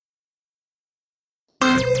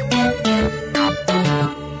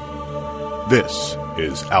This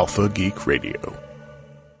is Alpha Geek Radio.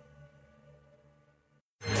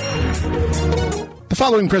 The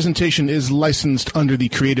following presentation is licensed under the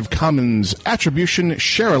Creative Commons Attribution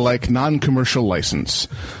Share-alike Non-Commercial License.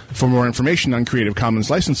 For more information on Creative Commons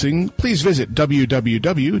licensing, please visit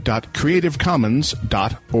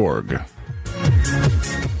www.creativecommons.org.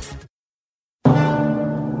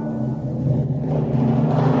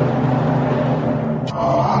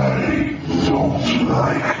 I don't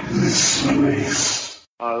like this place.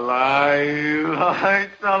 Alive!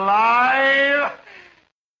 It's alive!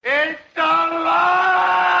 It's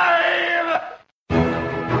alive!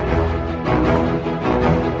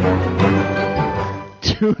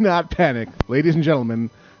 Do not panic. Ladies and gentlemen,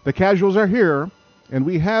 the casuals are here, and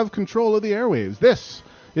we have control of the airwaves. This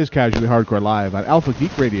is Casually Hardcore Live on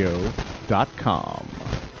AlphaGeekRadio.com.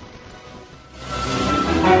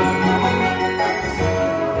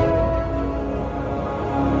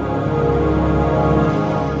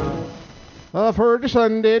 For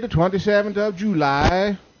Sunday, the 27th of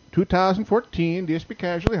July, 2014, this be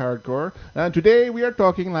Casually Hardcore, and today we are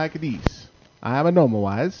talking like this. I am a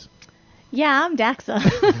Nomawise. Yeah, I'm Daxa.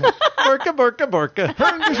 Borka, borka, borka. Up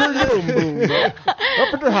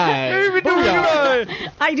at the high.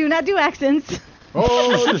 I do not do accents.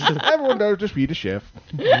 Oh, everyone does the Swedish chef.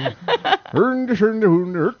 I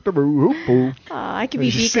could be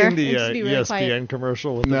Have you Beaker. seen the It should be really ESPN quiet.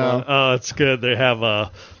 commercial? With No. the, oh, it's good. They have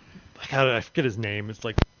I forget his name. It's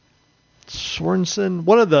like Sorensen,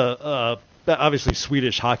 one of the obviously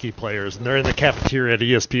Swedish hockey players, and they're in the cafeteria at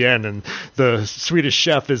ESPN, and the Swedish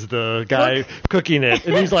chef is the guy cooking it,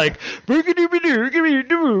 and he's like,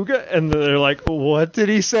 and they're like, what did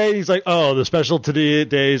he say? He's like, oh, the special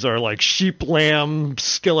days are like sheep, lamb,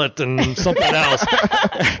 skillet, and something else.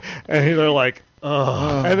 And they're like,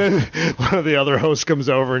 oh. And then one of the other hosts comes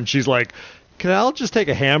over, and she's like, can I just take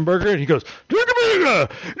a hamburger? And he goes, he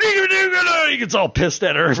gets all pissed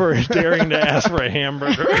at her for daring to ask for a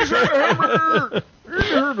hamburger.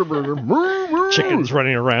 Chickens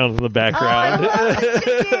running around in the background.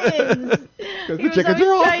 He was always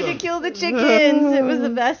trying to kill the chickens. It was the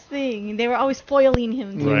best thing. They were always foiling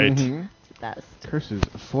him. Too. Right. Mm-hmm. It's the best. Curses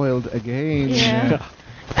foiled again. Yeah.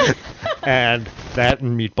 And that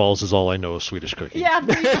and meatballs is all I know of Swedish cooking. Yeah.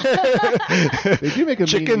 They do make a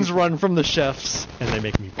Chickens run from the chefs, and they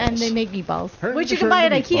make meatballs. And they make meatballs, Her- which you her can buy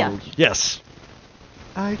at meatballs. IKEA. Yes.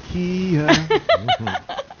 IKEA.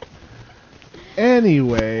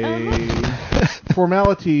 Anyway,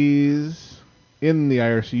 formalities in the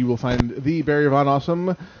IRC. You will find the Barry Von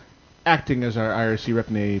Awesome acting as our IRC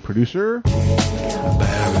Repne producer.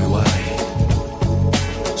 Barry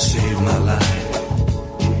White saved my life.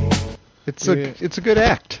 It's a good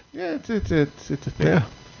act. Yeah, it's a thing. Yeah.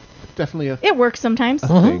 It's definitely a It works sometimes.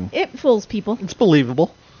 thing. It fools people. It's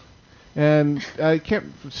believable. And I can't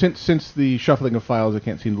since the shuffling of files, I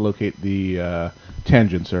can't seem to locate the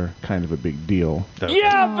tangents are kind of a big deal.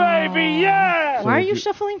 Yeah, baby, yeah! Why are you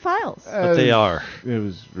shuffling files? But they are. It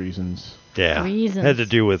was reasons. Yeah. Reasons. Had to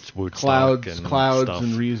do with Woodstock Clouds stuff.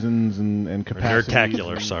 and reasons and capacity.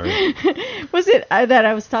 Nerdtacular, sorry. Was it that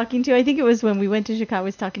I was talking to? I think it was when we went to Chicago. I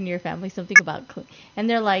was talking to your family something about, and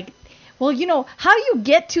they're like, "Well, you know, how do you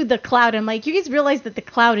get to the cloud?" I'm like, "You guys realize that the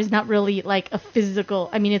cloud is not really like a physical.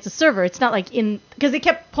 I mean, it's a server. It's not like because they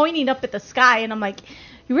kept pointing up at the sky, and I'm like,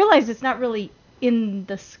 you realize it's not really in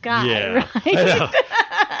the sky, Yeah. right? I know.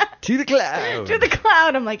 To the cloud. To the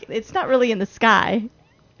cloud. I'm like, it's not really in the sky."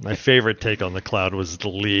 My favorite take on the cloud was the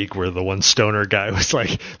League, where the one stoner guy was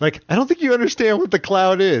like, I don't think you understand what the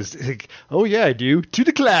cloud is. Like, oh yeah, I do. To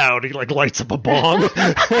the cloud. He like lights up a bong.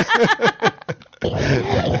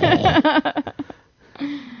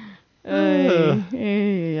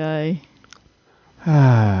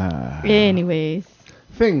 Anyways.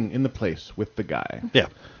 Thing in the place with the guy. Yeah.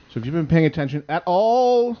 So if you've been paying attention at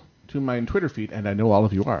all to my Twitter feed, and I know all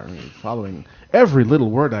of you are, following every little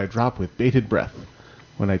word I drop with bated breath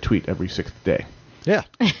when I tweet every 6th day. Yeah.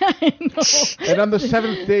 And on the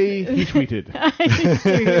 7th day, he tweeted.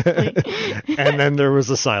 Seriously. And then there was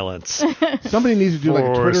a silence. Somebody needs to do like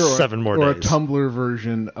a For Twitter 7 more or a days. Tumblr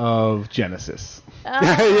version of Genesis. Yeah.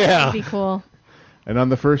 That'd be cool. And on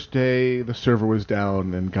the first day, the server was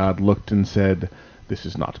down, and God looked and said, "This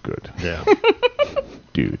is not good, Yeah.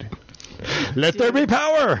 dude. Let there be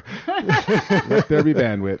power. Let there be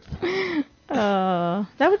bandwidth."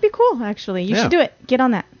 That would be cool, actually. You Yeah. should do it. Get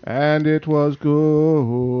on that. And it was good.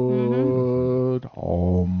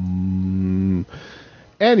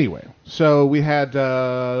 Anyway, so we had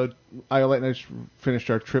Iolite and I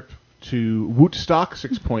finished our trip to Woodstock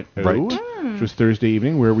 6.0, Right. which was Thursday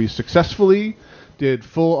evening, where we successfully did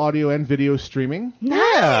full audio and video streaming.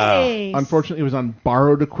 Nice. Unfortunately, it was on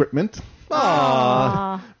borrowed equipment,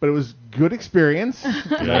 Aw. but it was good experience.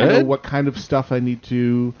 I know what kind of stuff I need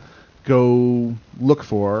to go look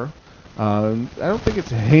for. I don't think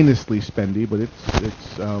it's heinously spendy, but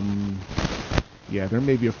it's there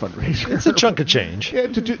may be a fundraiser. It's a chunk of change. Yeah,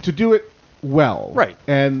 to do it well. Right.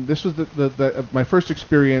 And this was the my first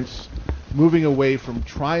experience moving away from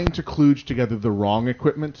trying to kludge together the wrong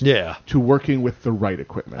equipment Yeah. to working with the right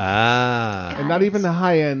equipment. Ah. And not even the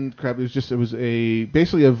high-end crap. It was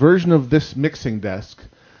basically a version of this mixing desk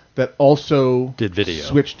that also Did video.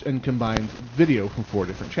 switched and combined video from 4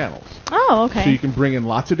 different channels. Oh, okay. So you can bring in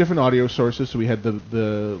lots of different audio sources. So we had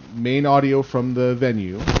the main audio from the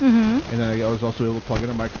venue, and then I was also able to plug in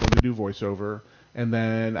a microphone to do voiceover. And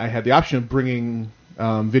then I had the option of bringing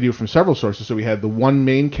video from several sources. So we had the one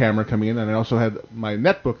main camera coming in, and I also had my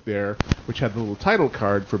netbook there, which had the little title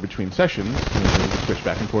card for between sessions. And switch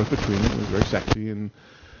back and forth between them. It was very sexy, and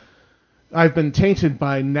I've been tainted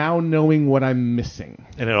by now knowing what I'm missing.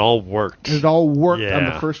 And it all worked. It all worked on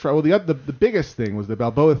the Yeah. first try. Well, the biggest thing was the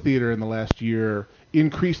Balboa Theater in the last year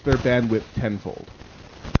increased their bandwidth tenfold.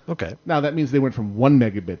 Okay. Now, that means they went from 1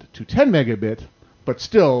 megabit to 10 megabit, but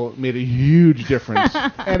still made a huge difference.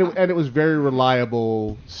 and it was very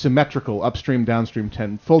reliable, symmetrical, upstream, downstream,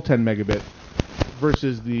 full 10 megabit,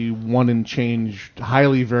 versus the 1 and change,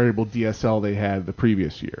 highly variable DSL they had the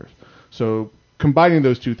previous years. So combining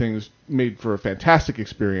those two things made for a fantastic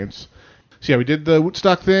experience. So yeah, we did the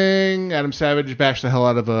Woodstock thing. Adam Savage bashed the hell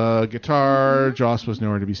out of a guitar. Joss was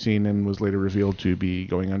nowhere to be seen and was later revealed to be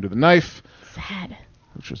going under the knife. Sad.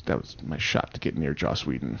 That was my shot to get near Joss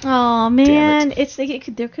Whedon. Oh man,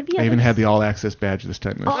 there could be. I even had the all access badge this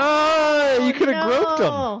time. Oh, you could have groped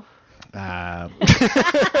him.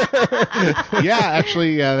 him. Yeah,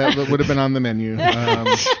 actually, that would have been on the menu.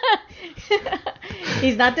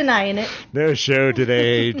 He's not denying it. No show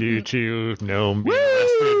today due to Gnome being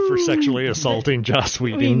arrested for sexually assaulting Joss I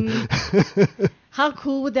Whedon. mean, how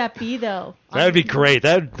cool would that be, though? That'd be great.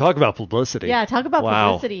 Talk about publicity. Yeah, talk about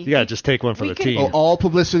publicity. Yeah, just take one for We the could- team. Oh, all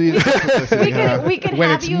publicity is publicity. we could when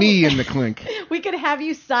have it's you- me in the clink. We could have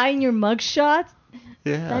you sign your mugshot.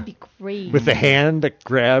 Yeah. That'd be great. With the hand that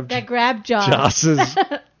grabbed that grab job. Joss's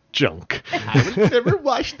junk. I would never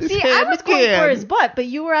wash this See, I hand was going again. for his butt, but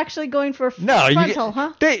you were actually going for No, frontal,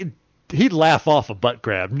 huh? He'd laugh off a butt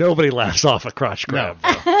grab. Nobody laughs off a crotch grab.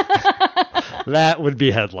 though. That would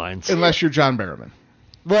be headlines. Unless you're John Barrowman.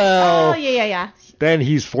 Well, Oh, yeah. then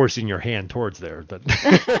he's forcing your hand towards there. But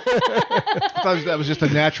I thought that was just a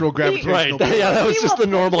natural gravitational right, pull. yeah, that was He just will-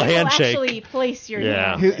 the normal he will handshake. actually place your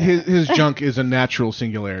Yeah. hand. His junk is a natural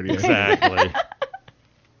singularity. Exactly.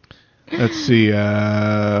 Let's see.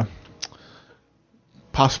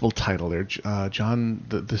 Possible title there. John,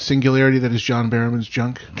 the singularity that is John Barrowman's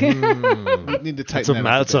junk. We need to tighten that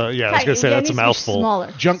up. I was gonna say Yeah, it that's a needs to be mouthful.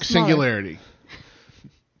 Smaller. Junk Smaller. singularity.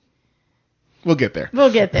 We'll get there.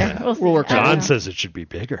 We'll get there. We'll see. We'll work I don't John know. says it should be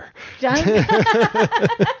bigger. John?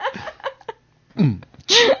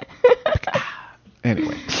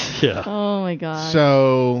 Anyway, Yeah. Oh my god.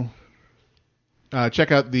 so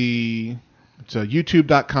check out it's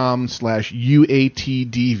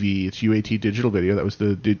youtube.com/UATDV. It's UAT Digital Video. That was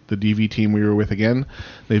the DV team we were with again.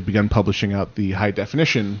 They've begun publishing out the high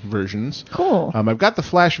definition versions. Cool. I've got the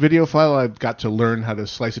Flash video file. I've got to learn how to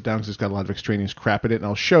slice it down because it's got a lot of extraneous crap in it. And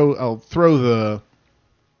I'll throw the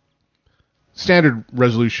standard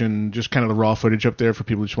resolution, just kind of the raw footage up there for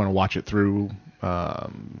people who just want to watch it through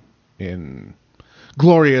in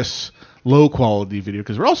glorious low quality video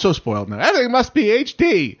because we're all so spoiled now. Everything must be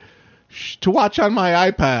HD to watch on my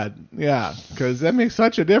iPad. Yeah, because that makes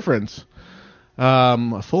such a difference.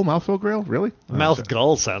 A full mouthful grill, really? Mouth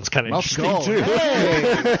gull sounds kind of Mouth interesting gull. too.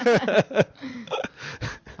 Hey.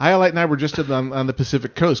 Iolite and I were just on the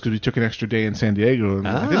Pacific Coast because we took an extra day in San Diego, and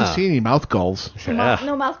I didn't see any mouth gulls. Yeah.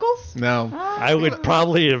 No mouth goals? No. I would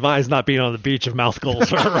probably advise not being on the beach if mouth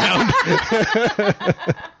gulls are around.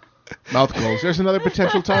 Mouth gulls. There's another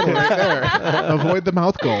potential title right there. Avoid the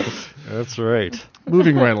mouth gulls. That's right.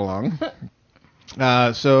 Moving right along.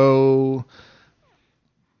 So,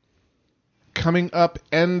 coming up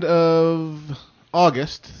end of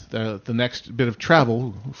August, the next bit of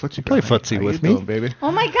travel. Footsie, Play footsie how with you me. doing, baby.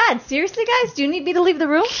 Oh my god, seriously guys? Do you need me to leave the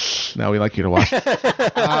room? No, we like you to watch.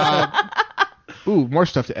 Ooh, more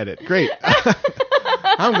stuff to edit. Great.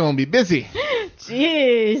 I'm going to be busy.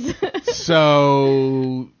 Jeez.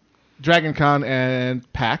 So, Dragon Con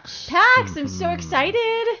and PAX. PAX, I'm so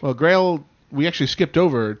excited. Well, Grail we actually skipped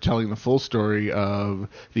over telling the full story of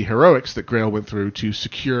the heroics that Grail went through to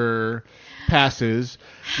secure passes.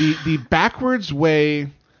 The backwards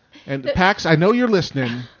way, and PAX, I know you're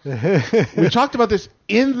listening. We talked about this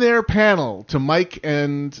in their panel to Mike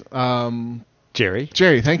and Jerry.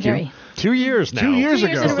 Jerry, thank you. Jerry. 2 years now. 2 years 2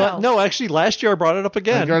 years ago. in a row. No, actually, last year I brought it up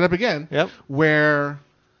again. I got it up again. Yep. Where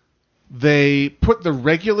they put the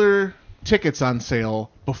regular tickets on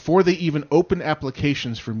sale before they even open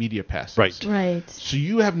applications for media passes. Right. Right. So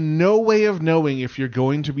you have no way of knowing if you're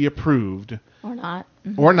going to be approved Or not.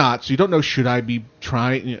 or not. So you don't know, should I be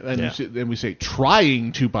trying? And Yeah. we say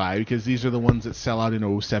trying to buy, because these are the ones that sell out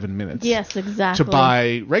in 7 minutes. Yes, exactly. To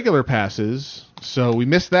buy regular passes. So we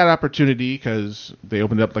missed that opportunity because they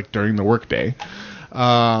opened up like during the workday.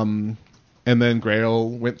 And then Grail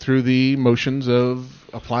went through the motions of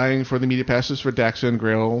applying for the media passes for Daxa and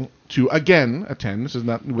Grail to again attend. This is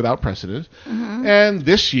not without precedent. Mm-hmm. And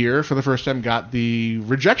this year, for the first time, got the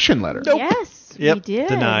rejection letter. Yes, Yep. we did.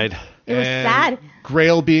 Denied. It was And sad.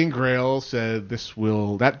 Grail being Grail said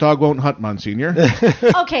that dog won't hunt, Monsignor.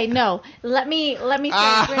 Okay, no. Let me say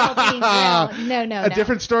Grail being Grail. No. A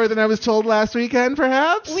different story than I was told last weekend,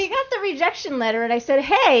 perhaps? We got the rejection letter, and I said,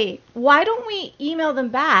 hey, why don't we email them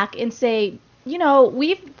back and say,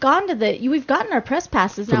 we've gotten our press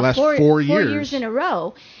passes For the now last 4 4 years. years in a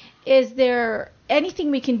row. Is there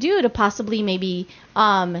anything we can do to possibly maybe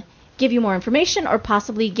give you more information, or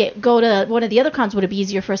possibly go to one of the other cons? Would it be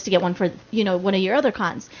easier for us to get one for one of your other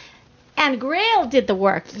cons? And Grail did the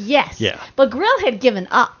work, yes. Yeah. But Grail had given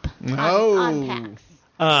up No. on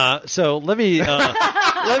PAX. So let me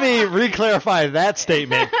re-clarify that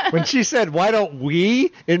statement. When she said, "Why don't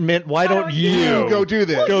we?" it meant, "Why don't you go do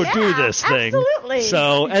this?" Go Yeah, do this thing." absolutely.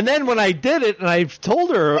 So, and then when I did it and I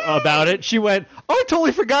told her about it, she went, "Oh, I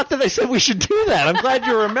totally forgot that I said we should do that. I'm glad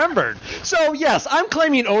you remembered." So yes, I'm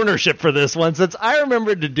claiming ownership for this one since I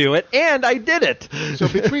remembered to do it and I did it. So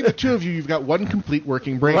between the two of you, you've got one complete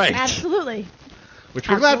working brain. Right. Absolutely. Which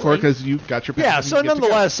we're glad for, Absolutely. because you got your Yeah. passes So and you get to go.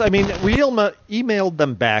 nonetheless, I mean, we emailed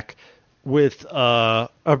them back with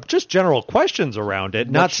just general questions around it,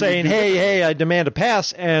 not should we saying, do hey, I demand a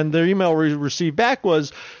pass, and the email we received back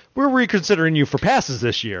was, we're reconsidering you for passes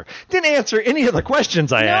this year. Didn't answer any of the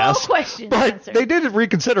questions I No asked, questions but answered. they did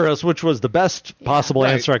reconsider us, which was the best possible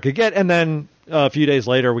Right. answer I could get, and then a few days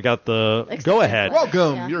later we got the go-ahead.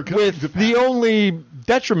 Welcome. Yeah. You're going to With pass. the only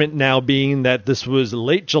detriment now being that this was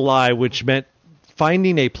late July, which meant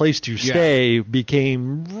finding a place to stay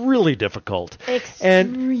became really difficult. And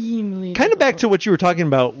Extremely. kind of back to what you were talking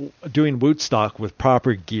about doing Wootstock with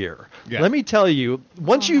proper gear. Yeah. Let me tell you,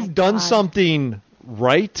 once Oh my you've done God. something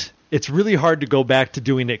right, it's really hard to go back to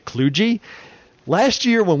doing it kludgy. Last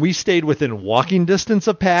year, when we stayed within walking distance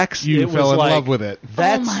of PAX, You it fell was in like, love with it.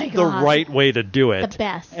 That's Oh my the God. right way to do it. The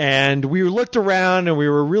best. And we looked around and we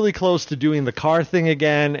were really close to doing the car thing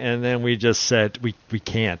again, and then we just said we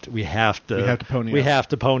can't. We have to. We have to pony we up. have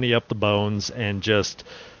to pony up the bones and just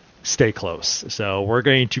stay close. So we're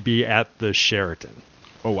going to be at the Sheraton.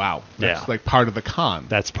 Oh, wow. That's Yeah. like part of the con.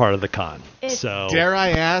 That's part of the con. It's- So Dare I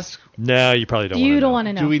ask, no, you probably don't. You wanna don't know. want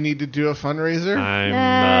to know. do we need to do a fundraiser?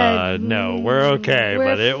 No, we're okay. We're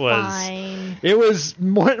But it was. fine. It was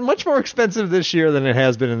much more expensive this year than it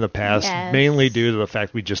has been in the past, Yes. mainly due to the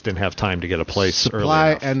fact we just didn't have time to get a place early Supply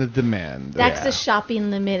enough. and the demand. That's the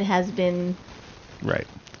shopping limit has been Right.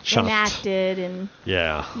 Shunt. enacted, and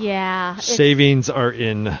Yeah. it's- Savings are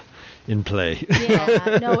in play.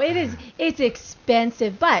 Yeah, no, it's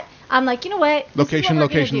expensive, but I'm like, you know what? This is Location, what we're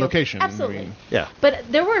gonna location, do. location. I Absolutely. mean- Yeah. But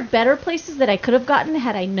there were better places that I could have gotten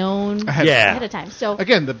had I known Ahead. Yeah. ahead of time. So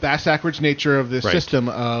Again, the backwards nature of this Right. system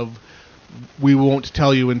of we won't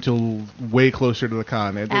tell you until way closer to the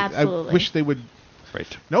con. I Absolutely. wish they would. Right.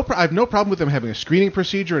 I have no problem with them having a screening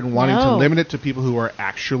procedure and wanting to No. limit it to people who are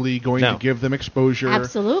actually going No. to give them exposure.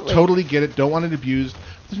 Absolutely. Totally get it. Don't want it abused.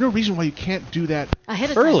 There's no reason why you can't do that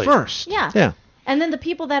ahead of Early. time. first. Yeah. Yeah. And then the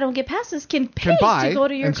people that don't get passes can pay Can buy to go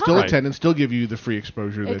to your and con. still attend and still give you the free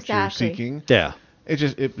exposure that Exactly. you're seeking. Yeah.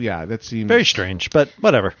 That seems Very strange, but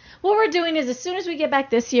whatever. What we're doing is, as soon as we get back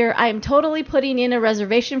this year, I am totally putting in a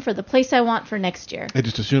reservation for the place I want for next year. And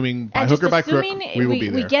just assuming by And hook just or by crook, assuming we will be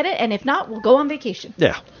there. we get it, and if not, we'll go on vacation.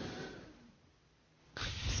 Yeah.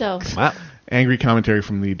 So, Wow. Angry commentary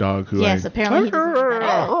from the dog who yes, I... apparently he doesn't like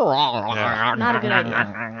that. Not a good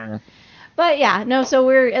idea. But yeah, no, so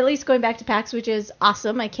we're at least going back to PAX, which is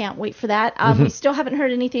awesome. I can't wait for that. We still haven't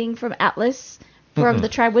heard anything from Atlas, from the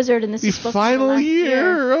Tri Wizard, and this The is supposed to be final the last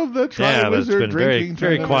year of the Yeah, but it's Tri-Wizard been very, drinking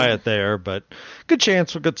very tournament. quiet there, but good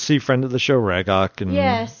chance we'll get to see friend of the show, Ragok, and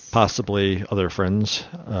Yes. possibly other friends.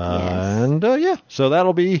 Yes. And yeah, so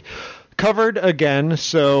that'll be covered again.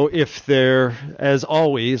 So if there, as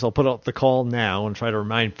always, I'll put out the call now and try to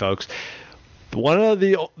remind folks.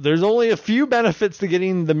 There's only a few benefits to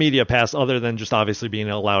getting the media pass other than just obviously being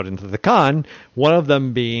allowed into the con. One of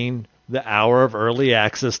them being the hour of early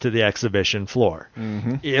access to the exhibition floor.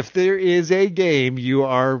 Mm-hmm. If there is a game you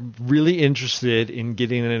are really interested in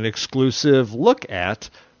getting an exclusive look at,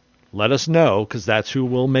 let us know, because that's who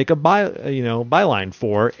we'll make a byline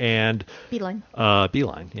for. And Beeline.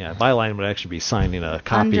 Beeline, yeah. Byline would actually be signing a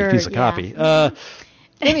piece of copy.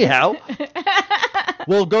 Anyhow,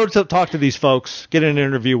 we'll go to talk to these folks, get an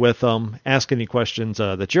interview with them, ask any questions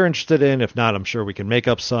that you're interested in. If not, I'm sure we can make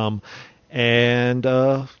up some. And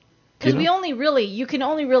because you can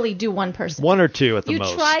only really do one person. One or two at the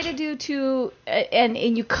most. You try to do two, and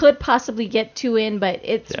you could possibly get two in, but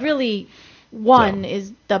it's really one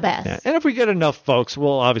is the best. Yeah. And if we get enough folks,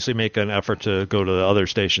 we'll obviously make an effort to go to the other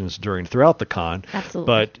stations throughout the con. Absolutely.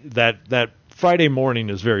 But that Friday morning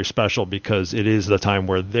is very special because it is the time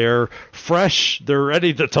where they're fresh, they're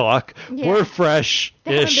ready to talk. Yeah. We're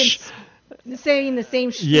fresh-ish. Saying the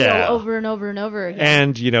same spiel over and over and over again.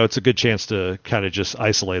 And, it's a good chance to kind of just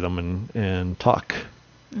isolate them and talk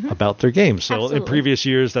about their games. So in previous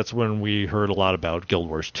years, that's when we heard a lot about Guild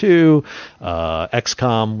Wars 2.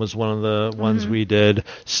 XCOM was one of the ones we did.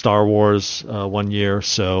 Star Wars one year.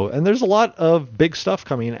 And there's a lot of big stuff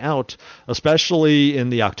coming out, especially in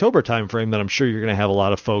the October timeframe that I'm sure you're going to have a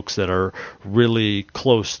lot of folks that are really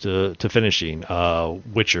close to finishing.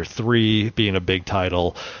 Witcher 3 being a big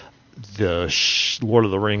title. The Lord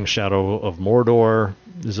of the Rings Shadow of Mordor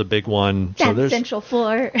is a big one. That's Central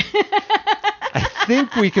Floor. I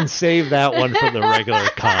think we can save that one for the regular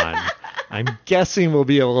con. I'm guessing we'll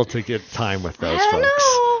be able to get time with those folks.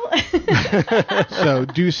 So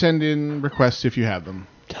do send in requests if you have them.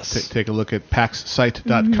 Yes. Take a look at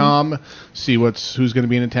paxsite.com, see who's going to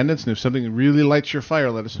be in attendance, and if something really lights your fire,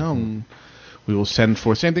 let us know. We will send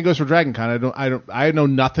for. Same thing goes for Dragon Con. I know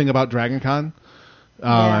nothing about Dragon Con.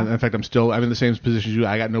 In fact, I'm in the same position as you.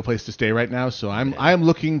 I got no place to stay right now, so I'm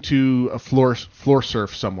looking to a floor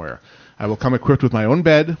surf somewhere. I will come equipped with my own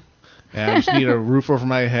bed, and I just need a roof over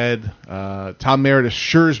my head. Tom Merritt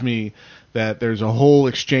assures me that there's a whole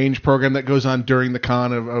exchange program that goes on during the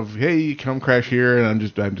con of hey, come crash here, and I'm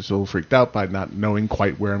just a little freaked out by not knowing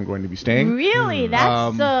quite where I'm going to be staying. Really,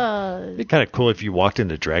 that's it'd be kind of cool if you walked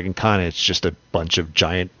into Dragon Con and it's just a bunch of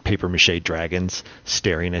giant paper mache dragons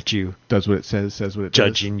staring at you. Does what it says what it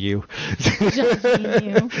judging you. Judging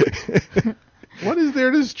you. What is there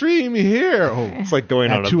to stream here? Oh, it's like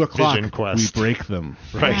going on a 2 o'clock, Vision Quest. We break them.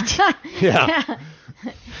 Right. Yeah.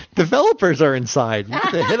 Developers are inside. You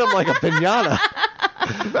have to hit them like a piñata.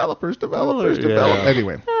 Developers.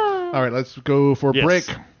 Anyway. All right, let's go for a break.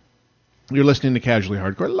 You're listening to Casually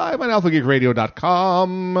Hardcore live on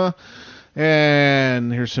AlphaGeekRadio.com.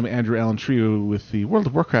 And here's some Andrew Allen Trio with the World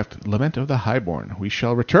of Warcraft Lament of the Highborn. We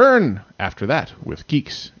shall return after that with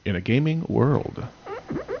Geeks in a Gaming World.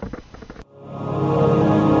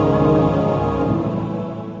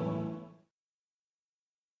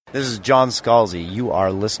 This is John Scalzi. You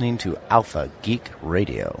are listening to Alpha Geek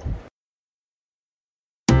Radio.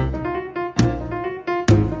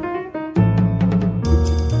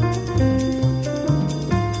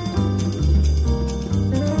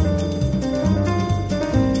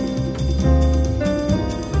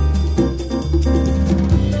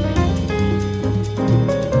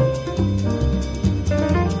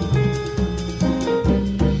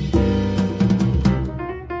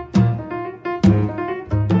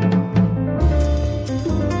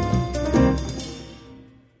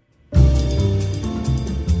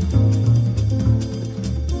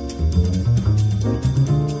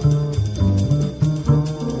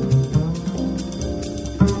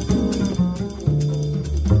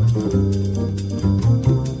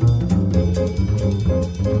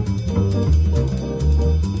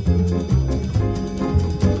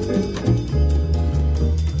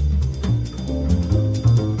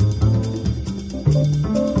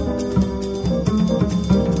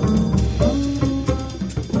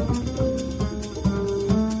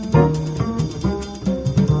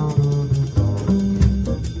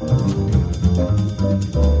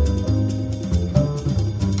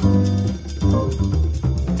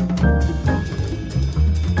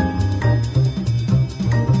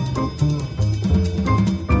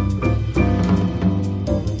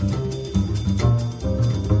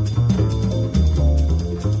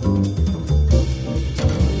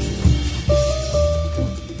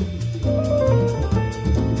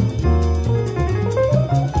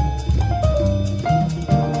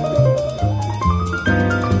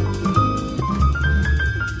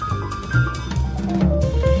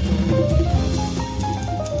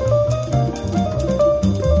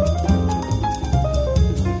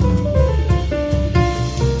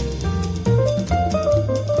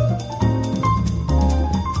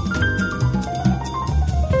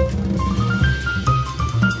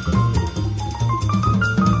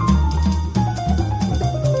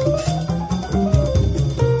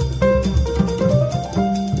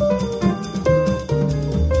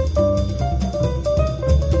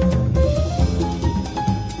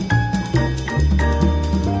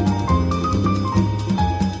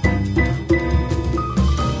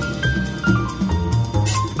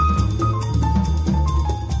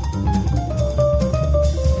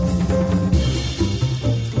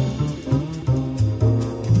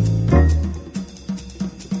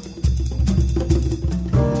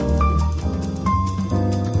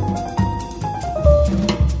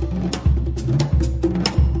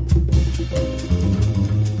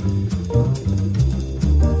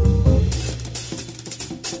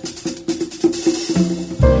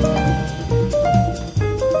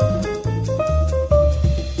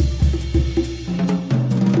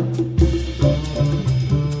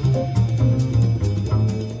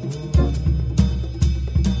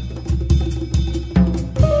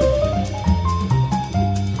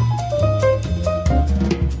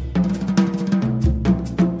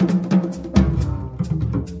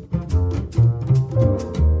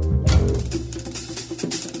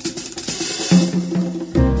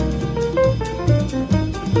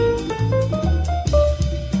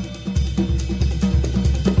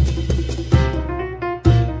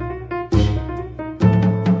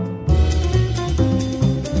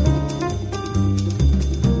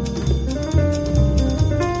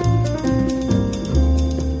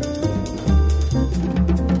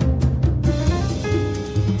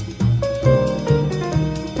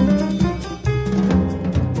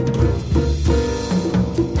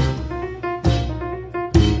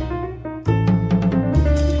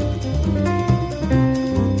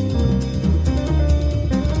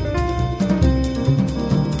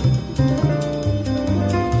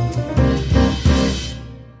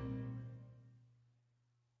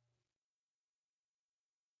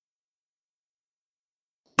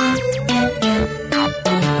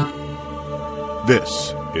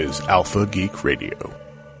 This is Alpha Geek Radio.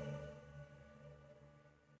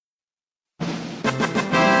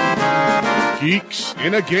 Geeks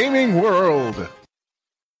in a Gaming World.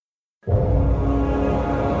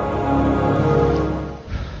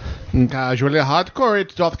 Casually hardcore,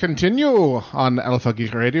 it doth continue on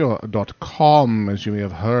alphageekradio.com, as you may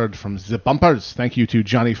have heard from the bumpers. Thank you to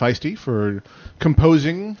Johnny Feisty for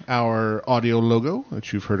composing our audio logo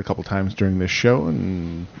that you've heard a couple times during this show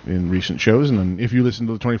and in recent shows. And then if you listen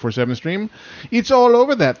to the 24/7 stream, it's all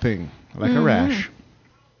over that thing, like a rash.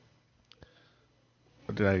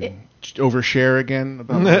 Did I overshare again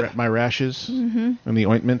about my rashes and the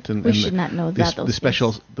ointment and We should not know that, those the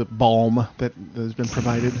special the balm that has been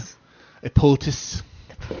provided? A poultice.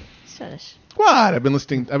 Shush. What? I've been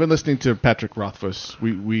listening to Patrick Rothfuss.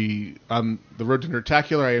 We on the Road to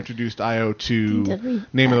Nerdtacular, I introduced Io to Did we?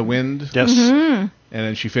 Name of the Wind. Yes. And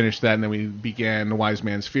then she finished that, and then we began The Wise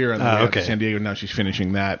Man's Fear on the way out to San Diego. Now she's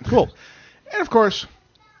finishing that. Cool. And of course,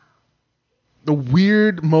 the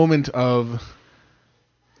weird moment of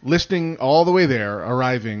listening all the way there,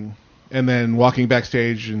 arriving, and then walking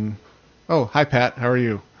backstage and, oh, hi Pat, how are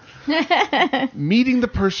you? Meeting the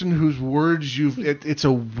person whose words it's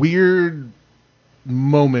a weird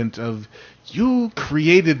moment of, you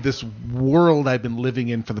created this world I've been living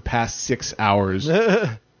in for the past 6 hours,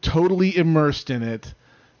 totally immersed in it,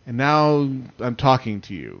 and now I'm talking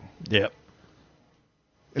to you. Yep.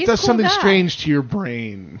 It He's does a cool something guy. strange to your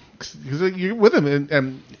brain because you're with him,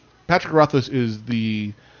 and Patrick Rothfuss is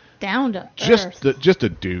the Down to just earth. just a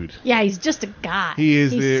dude. Yeah, he's just a guy. He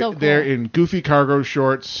is He's so cool. there in goofy cargo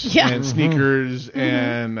shorts Yeah. and sneakers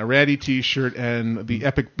and a ratty T-shirt and the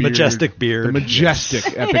epic beard, Majestic beard. the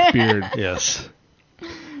majestic epic beard. Yes.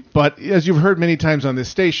 But as you've heard many times on this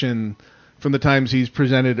station, from the times he's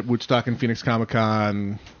presented at Woodstock and Phoenix Comic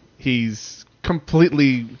Con, he's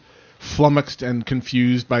completely flummoxed and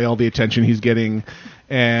confused by all the attention he's getting.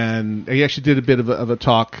 And he actually did a bit of a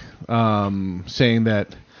talk saying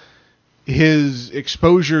that his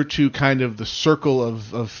exposure to kind of the circle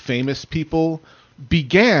of famous people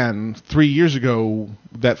began 3 years ago.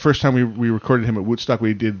 That first time we recorded him at Woodstock,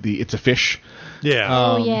 we did the It's a Fish. Yeah.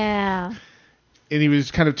 Oh, yeah. And he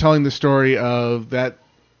was kind of telling the story of that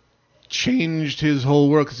changed his whole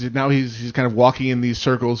world because now he's kind of walking in these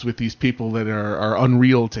circles with these people that are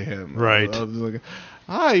unreal to him. Right. Like,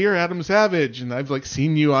 hi, you're Adam Savage, and I've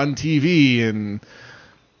seen you on TV, and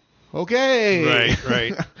okay,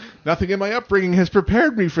 Right. Nothing in my upbringing has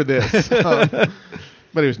prepared me for this.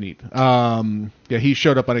 But it was neat. Yeah, he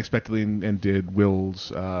showed up unexpectedly and did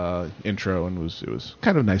Will's intro, and it was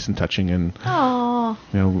kind of nice and touching. And Oh.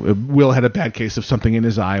 Will had a bad case of something in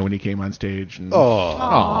his eye when he came on stage. And,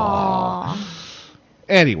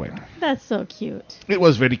 Anyway, That's so cute. it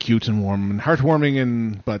was very cute and warm and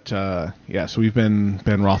heartwarming. But so we've been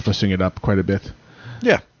Rothfussing it up quite a bit.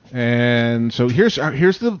 Yeah. And so here's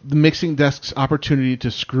the mixing desk's opportunity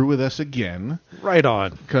to screw with us again, Right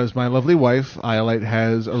on. because my lovely wife, Iolite,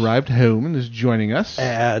 has arrived home and is joining us.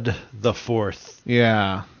 Add the fourth.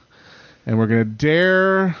 Yeah. And we're going to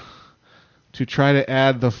dare to try to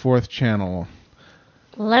add the fourth channel.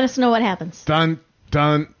 Let us know what happens. Dun,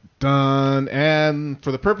 dun, dun. And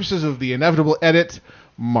for the purposes of the inevitable edit,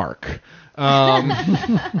 Mark.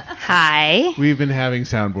 Hi. We've been having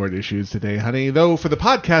soundboard issues today, honey. Though for the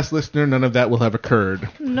podcast listener, none of that will have occurred.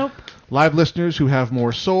 Nope. Live listeners who have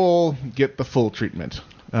more soul get the full treatment.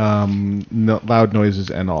 Loud noises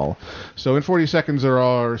and all. So in 40 seconds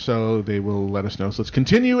or so, they will let us know. So let's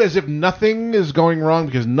continue as if nothing is going wrong,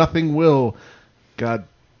 because nothing will. God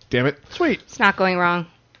damn it. Sweet. It's not going wrong.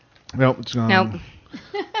 Nope, it's gone. Nope.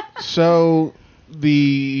 So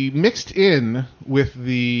the mixed in with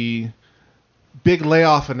the big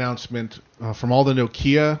layoff announcement from all the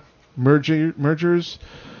Nokia mergers,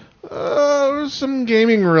 some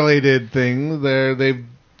gaming related thing there. They've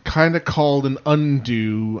kind of called an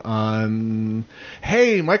undo on,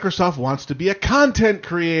 hey, Microsoft wants to be a content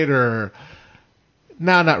creator.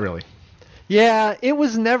 No, not really. Yeah, it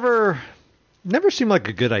was never seemed like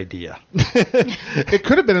a good idea. It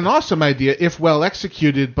could have been an awesome idea if well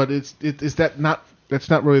executed, but that's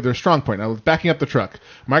not really their strong point. Now, backing up the truck,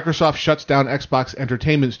 Microsoft shuts down Xbox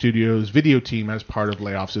Entertainment Studios' video team as part of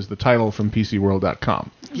layoffs is the title from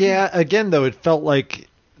PCWorld.com. Yeah, again, though, it felt like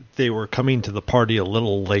they were coming to the party a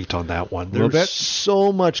little late on that one. Little There's bit?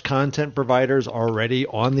 so much content providers already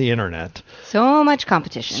on the internet. So much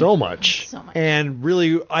competition. So much. And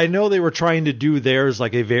really, I know they were trying to do theirs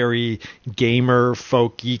like a very gamer,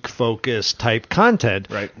 geek focused type content.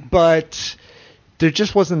 Right. But there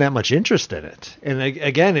just wasn't that much interest in it. And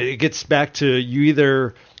again, it gets back to you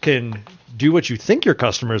either can do what you think your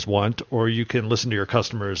customers want, or you can listen to your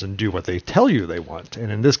customers and do what they tell you they want.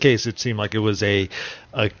 And in this case, it seemed like it was a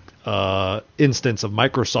instance of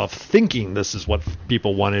Microsoft thinking this is what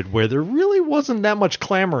people wanted, where there really wasn't that much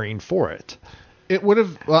clamoring for it. It would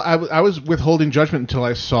have. Well, I was withholding judgment until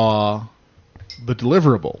I saw the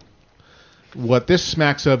deliverable. What this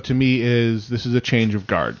smacks of to me is this is a change of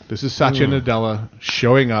guard. This is Satya Nadella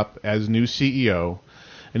showing up as new CEO,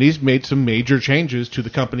 and he's made some major changes to the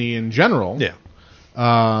company in general. Yeah.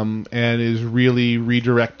 And is really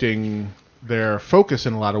redirecting their focus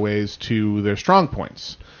in a lot of ways to their strong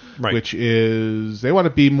points, Right. which is they want to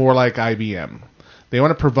be more like IBM. They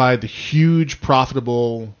want to provide the huge,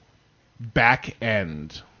 profitable back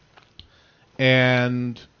end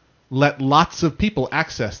and let lots of people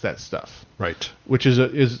access that stuff. Right. Which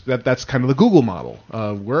that's kind of the Google model.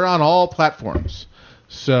 We're on all platforms,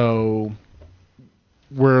 so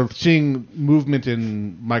we're seeing movement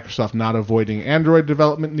in Microsoft not avoiding Android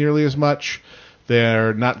development nearly as much.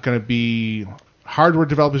 They're not going to be hardware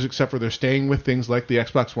developers, except for they're staying with things like the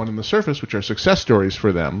Xbox One and the Surface, which are success stories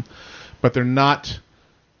for them. But they're not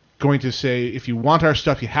going to say, if you want our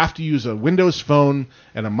stuff, you have to use a Windows Phone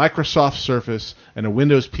and a Microsoft Surface and a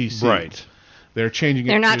Windows PC. Right. They're changing it.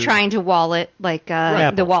 They're not to, trying to wall it like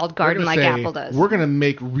the walled garden like say, Apple does. We're going to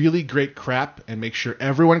make really great crap and make sure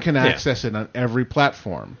everyone can access it on every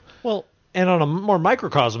platform. Well, and on a more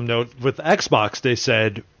microcosm note, with Xbox, they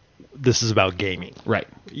said this is about gaming. Right.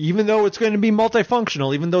 Even though it's going to be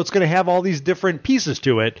multifunctional, even though it's going to have all these different pieces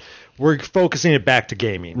to it, we're focusing it back to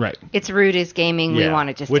gaming. Right. Its root is gaming. We want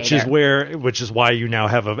it to stay which is there. which is why you now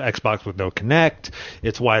have an Xbox with no Kinect.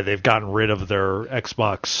 It's why they've gotten rid of their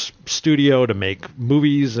Xbox Studio to make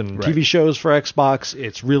movies and TV shows for Xbox.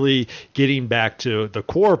 It's really getting back to the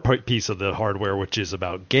core piece of the hardware, which is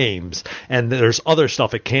about games. And there's other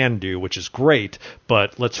stuff it can do, which is great,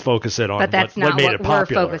 but let's focus it on But that's what not made what it we're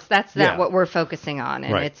popular. focused. That's not what we're focusing on,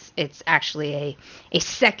 and Right. it's actually a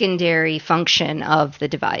secondary function of the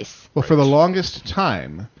device. Well, for the longest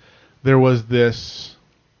time, there was this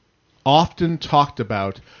often talked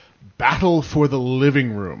about battle for the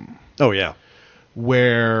living room, Oh, yeah.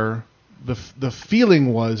 where the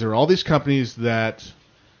feeling was there were all these companies that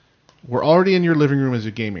were already in your living room as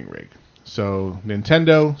a gaming rig. So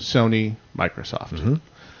Nintendo, Sony, Microsoft.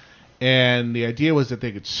 And the idea was that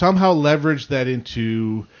they could somehow leverage that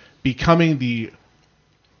into becoming the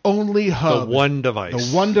only hub, The one device.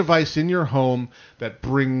 the one device in your home that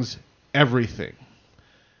brings everything.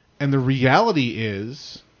 And the reality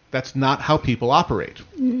is that's not how people operate.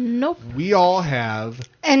 Nope. We all have,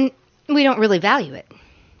 And we don't really value it.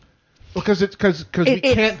 because we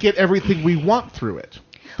it's- can't get everything we want through it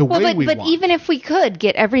the Well, way we but want. even if we could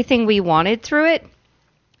get everything we wanted through it,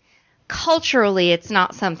 culturally, it's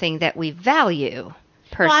not something that we value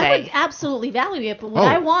per Well, I se. would absolutely value it, but what Oh.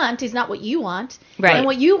 I want is not what you want, Right. and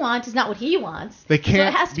what you want is not what he wants. They So it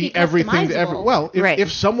can't has to be everything to every. customizable. Well, Right.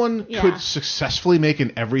 if someone Yeah. could successfully make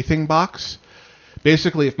an everything box,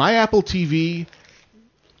 basically, if my Apple TV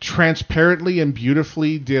transparently and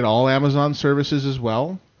beautifully did all Amazon services as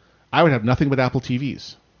well, I would have nothing but Apple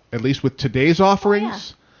TVs. At least with today's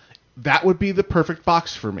offerings, that would be the perfect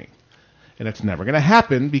box for me. And it's never going to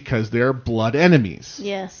happen because they're blood enemies.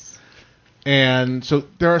 Yes. And so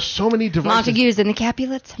there are so many devices. Montagues and the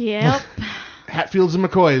Capulets. Yep. Hatfields and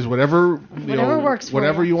McCoys, whatever Whatever works for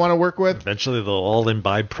whatever you. you want to work with. Eventually, they'll all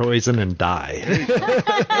imbibe poison and die.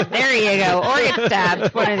 There you go. Or get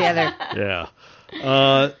stabbed. One or the other. Yeah.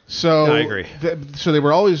 So I agree. So they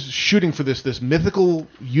were always shooting for this mythical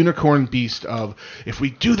unicorn beast of, if we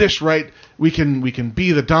do this right, we can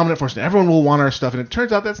be the dominant force and everyone will want our stuff. And it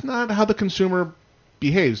turns out that's not how the consumer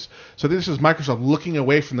behaves. So this is Microsoft looking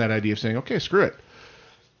away from that idea of saying, okay, screw it.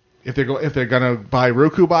 If they're gonna buy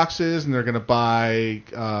Roku boxes and they're gonna buy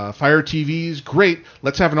Fire TVs, great.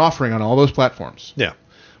 Let's have an offering on all those platforms. Yeah.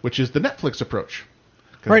 Which is the Netflix approach.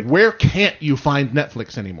 'Cause Right. where can't you find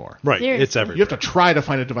Netflix anymore? Right. Seriously. It's everywhere. You have to try to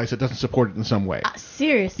find a device that doesn't support it in some way.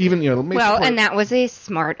 Seriously. Even may Well, support and that was a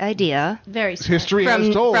smart idea Very smart. history has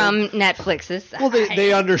from told. Netflix's side. Well,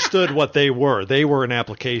 they understood what they were. They were an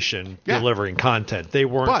application Yeah. delivering content. They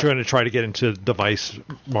weren't But- trying to try to get into device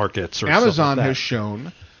markets or Amazon stuff like that. has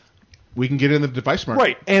shown we can get in the device market.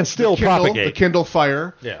 Right, and still the Kindle, propagate. the Kindle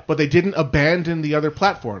Fire. Yeah. But they didn't abandon the other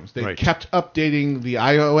platforms. They Right. kept updating the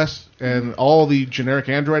iOS and all the generic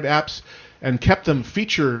Android apps and kept them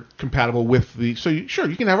feature compatible with the. So you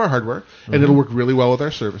can have our hardware and it'll work really well with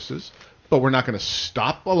our services, but we're not going to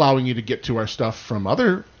stop allowing you to get to our stuff from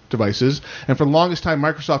other devices. And for the longest time,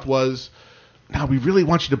 Microsoft was, "No, we really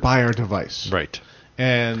want you to buy our device." Right.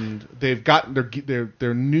 and they've got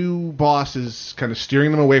their new boss is kind of steering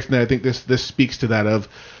them away from that. I think this speaks to that of,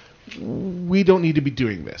 we don't need to be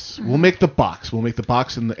doing this. We'll make the box.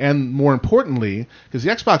 And more importantly, because the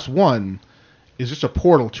Xbox One is just a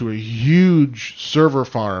portal to a huge server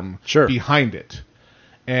farm behind it.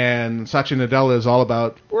 And Satya Nadella is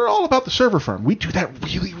we're all about the server farm. We do that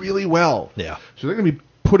really, really well. Yeah. So they're going to be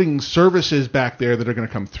putting services back there that are going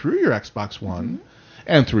to come through your Xbox One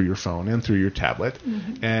and through your phone and through your tablet.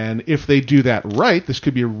 And if they do that right, this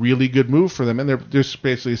could be a really good move for them. And they're just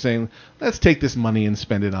basically saying, let's take this money and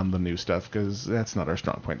spend it on the new stuff, because that's not our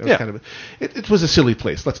strong point. It was kind of it was a silly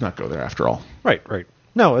place. Let's not go there after all. Right.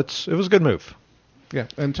 No, it was a good move. Yeah,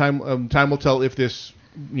 and time will tell if this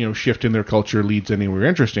shift in their culture leads anywhere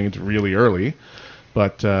interesting. It's really early,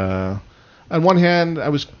 but on one hand, I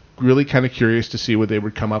was really kind of curious to see what they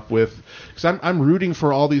would come up with, because I'm rooting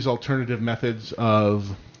for all these alternative methods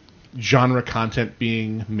of genre content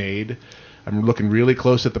being made. I'm looking really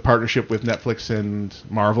close at the partnership with Netflix and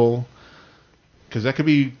Marvel, because that could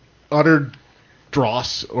be utter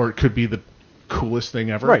dross, or it could be the coolest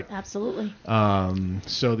thing ever. Right. Absolutely.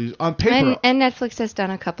 So these on paper, and Netflix has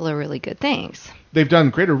done a couple of really good things. They've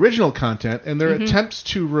done great original content, and their attempts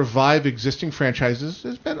to revive existing franchises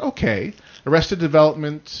has been okay. Arrested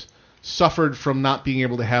Development suffered from not being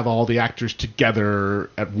able to have all the actors together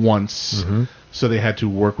at once, so they had to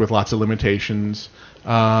work with lots of limitations.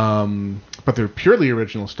 But they're purely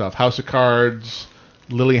original stuff. House of Cards,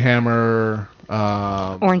 Lilyhammer,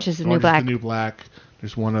 Orange is the New Black.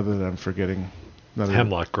 There's one other that I'm forgetting.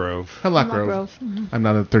 Hemlock Grove. Hemlock Grove. I'm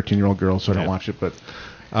not a 13-year-old girl, so I don't watch it. But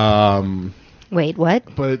wait,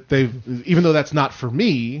 what? But even though that's not for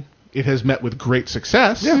me, it has met with great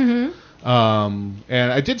success. Yeah.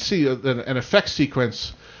 And I did see an effect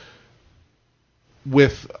sequence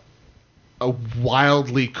with a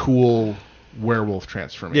wildly cool werewolf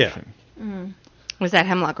transformation. Was that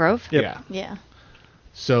Hemlock Grove? Yep. Yeah.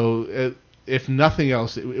 So, if nothing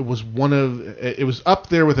else, it was up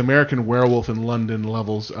there with American Werewolf in London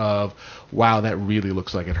levels of, wow, that really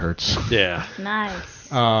looks like it hurts. Yeah. Nice.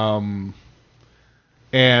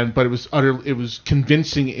 But it was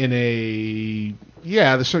convincing in a,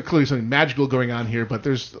 there's clearly something magical going on here, but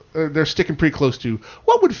they're sticking pretty close to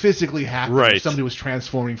what would physically happen if somebody was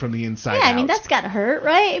transforming from the inside out. Yeah, I mean, that's gotta hurt,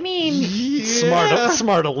 right? I mean,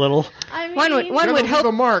 smart a little. I mean, one would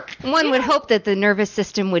hope mark. One would hope that the nervous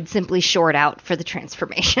system would simply short out for the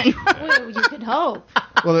transformation. Well, you could hope.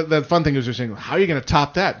 Well, the fun thing is they're saying, how are you going to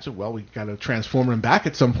top that? So, well, we got to transform him back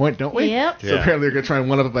at some point, don't we? Yep. So apparently they're going to try and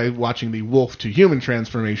one up it by watching the wolf to human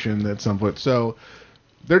transformation at some point. So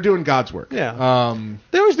they're doing God's work. Yeah.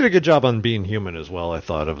 They always did a good job on being human as well, I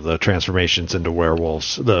thought, of the transformations into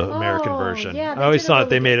werewolves, the American version. Yeah, I always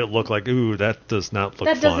thought they made it look like, ooh, that does not look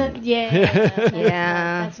fun.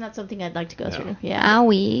 That's not something I'd like to go through. Yeah.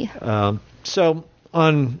 Owie. So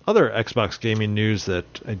on other Xbox gaming news that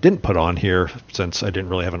I didn't put on here, since I didn't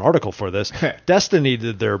really have an article for this, Destiny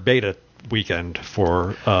did their beta weekend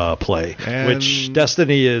for play, which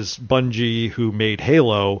Destiny is Bungie, who made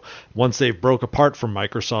Halo. Once they broke apart from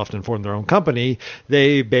Microsoft and formed their own company,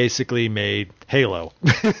 they basically made Halo.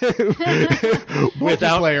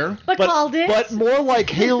 Multiplayer. But more like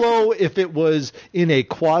Halo if it was in a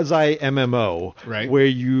quasi MMO, right?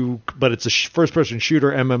 But it's a first-person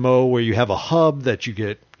shooter MMO where you have a hub that you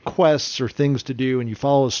get quests or things to do, and you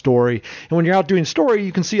follow a story. And when you're out doing story,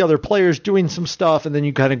 you can see other players doing some stuff, and then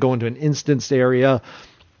you kind of go into an instanced area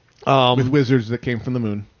with wizards that came from the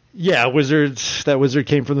moon. Yeah, wizards. That wizard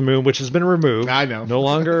came from the moon, which has been removed. I know. No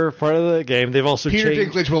longer part of the game. They've also Peter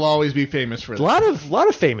changed. Dinklage will always be famous for that. A lot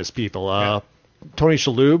of famous people. Tony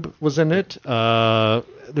Shalhoub was in it.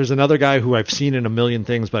 There's another guy who I've seen in a million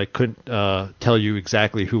things, but I couldn't tell you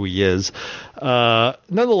exactly who he is.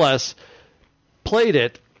 Nonetheless, played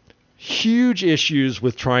it. Huge issues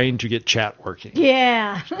with trying to get chat working.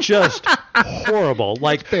 Yeah. Just horrible.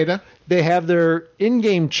 Like beta. They have their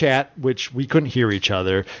in-game chat, which we couldn't hear each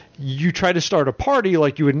other. You try to start a party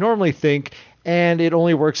like you would normally think, and it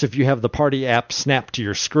only works if you have the party app snapped to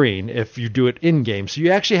your screen if you do it in-game. So you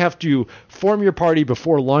actually have to form your party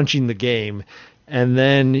before launching the game, and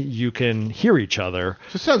then you can hear each other.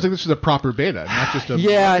 So it sounds like this is a proper beta, not just a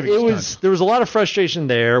There was a lot of frustration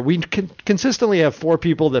there. We consistently have 4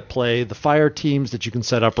 people that play. The fire teams that you can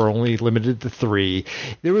set up are only limited to 3.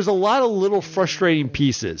 There was a lot of little frustrating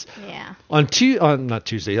pieces. Yeah. On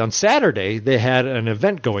Saturday, they had an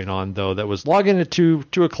event going on, though, that was log in at 2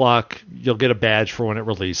 o'clock. You'll get a badge for when it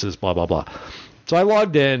releases, blah, blah, blah. So I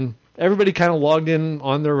logged in. Everybody kind of logged in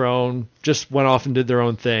on their own, just went off and did their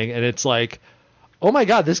own thing. And it's like, oh my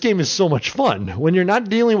God, this game is so much fun. When you're not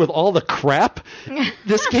dealing with all the crap,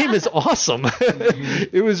 this game is awesome.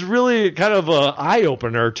 It was really kind of an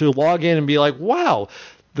eye-opener to log in and be like, wow,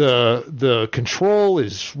 the control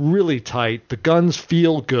is really tight. The guns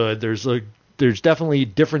feel good. There's definitely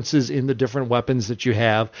differences in the different weapons that you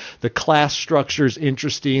have. The class structure is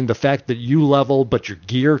interesting. The fact that you level, but your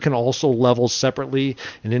gear can also level separately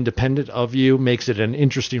and independent of you makes it an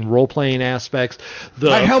interesting role-playing aspect.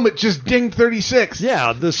 My helmet just dinged 36.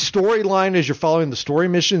 Yeah, the storyline as you're following the story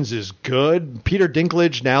missions is good. Peter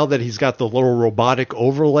Dinklage, now that he's got the little robotic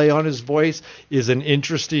overlay on his voice, is an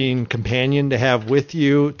interesting companion to have with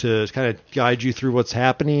you to kind of guide you through what's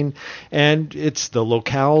happening. And it's the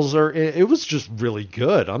locales it was just really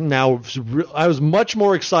good. I was much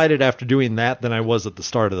more excited after doing that than I was at the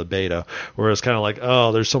start of the beta, where it's kind of like,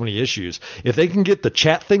 oh, there's so many issues. If they can get the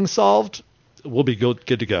chat thing solved, we'll be good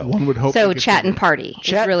to go. One would hope. So chat and party.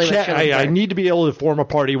 Chat, really chat, what's really I good. need to be able to form a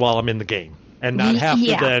party while I'm in the game and not have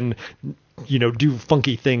to then, do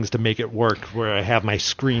funky things to make it work where I have my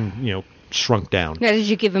screen, shrunk down. Now, did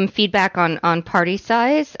you give them feedback on party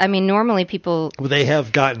size? I mean, normally people... Well, they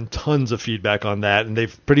have gotten tons of feedback on that, and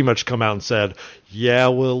they've pretty much come out and said, yeah,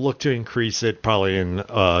 we'll look to increase it probably in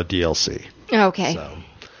DLC. Okay.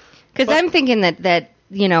 Because I'm thinking that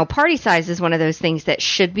party size is one of those things that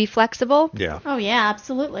should be flexible. Yeah. Oh yeah,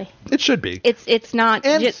 absolutely. It should be. It's not...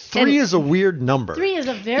 And just, 3 is a weird number. 3 is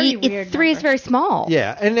a very weird 3 is number. very small.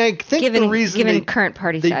 Yeah, and I think the reason given current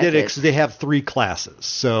party they sizes. did it 'cause they have 3 classes,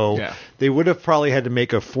 so they would have probably had to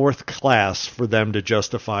make a 4th class for them to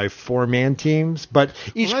justify 4-man teams. But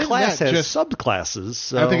each class has subclasses.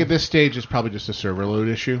 So. I think at this stage it's probably just a server load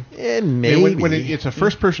issue. Maybe when it's a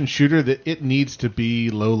first-person shooter, that it needs to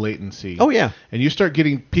be low latency. Oh yeah, and you start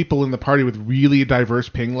getting people in the party with really diverse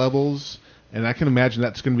ping levels. And I can imagine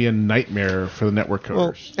that's going to be a nightmare for the network coders.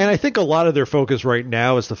 Well, and I think a lot of their focus right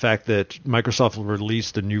now is the fact that Microsoft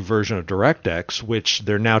released a new version of DirectX, which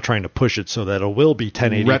they're now trying to push it so that it will be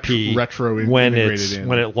 1080p retro when integrated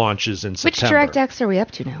when it launches in September. Which DirectX are we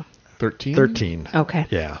up to now? 13? 13. Okay.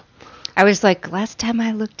 Yeah. I was like, last time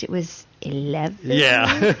I looked, it was 11. Yeah.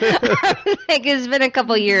 Like, it's been a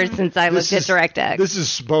couple years since I looked at DirectX. This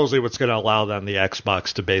is supposedly what's going to allow them, the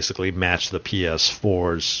Xbox, to basically match the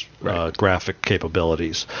PS4's graphic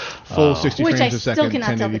capabilities. Full 60 Which frames I a still second,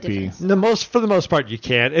 cannot tell the 1080p. difference. For the most part, you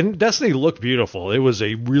can. And Destiny looked beautiful. It was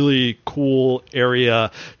a really cool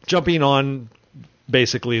area. Jumping on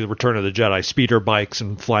basically the Return of the Jedi speeder bikes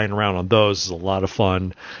and flying around on those is a lot of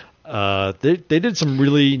fun. They did some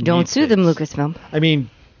really Don't neat sue them, things. Lucasfilm. I mean,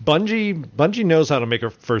 Bungie knows how to make a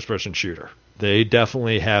first-person shooter. They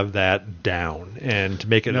definitely have that down, and to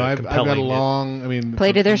make it I've compelling. got a long,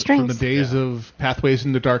 play to their from the strengths. days of Pathways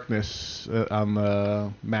into Darkness on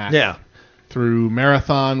the Mac. Yeah. Through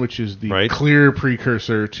Marathon, which is the clear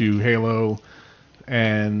precursor to Halo,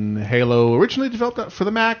 and Halo originally developed for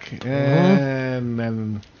the Mac, and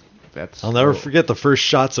then that's... I'll never forget the first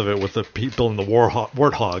shots of it with the people in the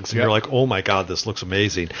warthogs, and you're like, oh my god, this looks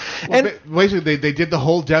amazing. Well, basically, they did the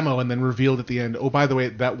whole demo and then revealed at the end, oh, by the way,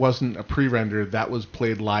 that wasn't a pre-render, that was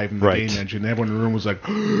played live in the game engine. Everyone in the room was like,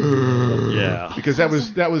 yeah. Because that was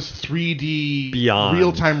 3D Beyond.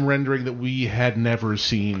 real-time rendering that we had never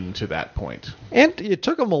seen to that point. And it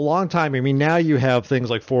took them a long time. I mean, now you have things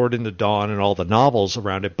like Forward into Dawn and all the novels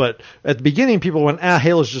around it, but at the beginning, people went,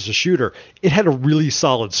 Halo's just a shooter. It had a really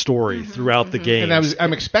solid story throughout the game. And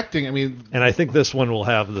I'm expecting, and I think this one will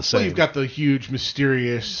have the same. Well, you've got the huge,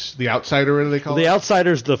 mysterious, the outsider, what do they call it? The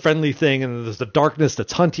outsider's the friendly thing, and there's the darkness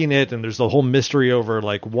that's hunting it, and there's the whole mystery over,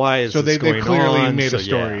 like, why is this going on? So they clearly made a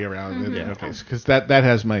story around it. Okay, because that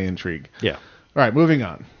has my intrigue. Yeah. All right, moving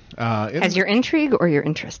on. Has your intrigue or your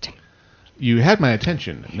interest? You had my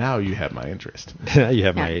attention. Now you have my interest. You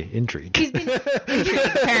have my intrigue. He's been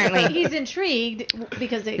Apparently. He's intrigued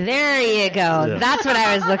because There you go. Yeah. That's what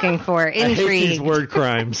I was looking for. I hate these Intrigue. word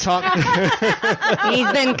crimes.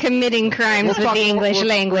 He's been committing crimes with the English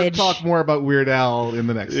language. We'll talk more about Weird Al in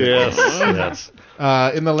the next Yes, segment. yes.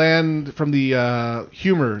 In the land from the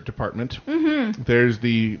humor department, there's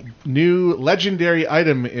the new legendary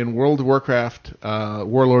item in World of Warcraft,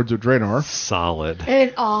 Warlords of Draenor. Solid.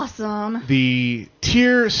 It's awesome. The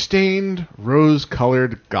tear-stained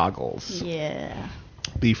rose-colored goggles. Yeah.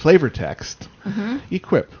 The flavor text.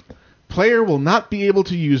 Equip. Player will not be able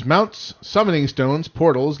to use mounts, summoning stones,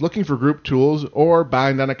 portals, looking for group tools, or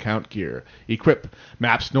bind on account gear. Equip.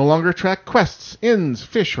 Maps no longer track quests, inns,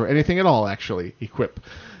 fish, or anything at all, actually. Equip.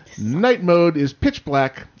 Night mode is pitch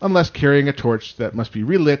black unless carrying a torch that must be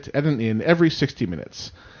relit at an inn every 60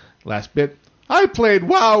 minutes. Last bit. I played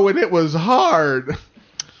WoW and it was hard.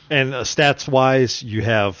 And stats-wise, you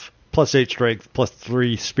have plus 8 strength, plus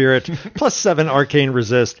 3 spirit, plus 7 arcane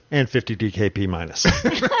resist, and 50 DKP minus.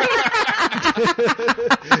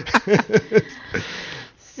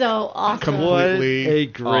 So awesome. What Completely a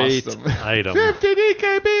great awesome. item. 50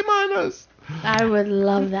 DKB minus. I would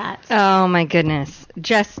love that. Oh my goodness.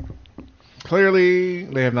 Just Clearly,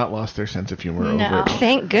 they have not lost their sense of humor No. over it.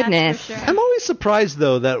 thank goodness. That's for sure. I'm always surprised,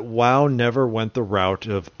 though, that WoW never went the route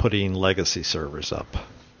of putting legacy servers up.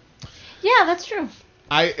 Yeah, that's true.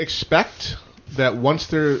 I expect that once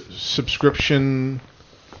their subscription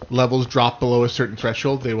levels drop below a certain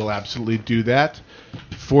threshold, they will absolutely do that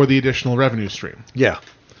for the additional revenue stream. Yeah.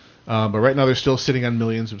 But right now, they're still sitting on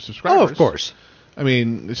millions of subscribers. Oh, of course. I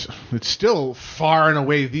mean, it's still far and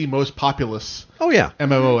away the most populous Oh, yeah.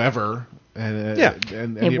 MMO ever. And, Yeah.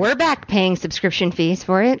 Hey, we're back paying subscription fees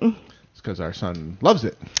for it. It's because our son loves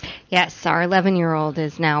it. Yes, our 11-year-old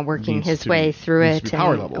is now working Needs his to way be- through needs it, to be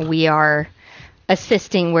power and leveled. we are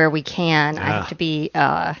assisting where we can. I Ah. have to be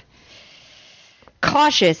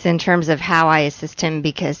cautious in terms of how I assist him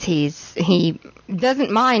because he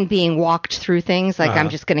doesn't mind being walked through things. Like I'm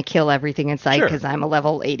just going to kill everything in sight Sure. because I'm a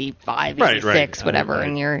level 85, Right, 86, right. whatever, Like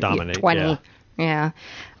and you're dominate, 20. Yeah.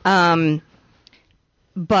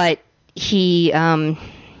 But he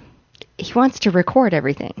wants to record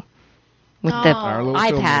everything with the Our little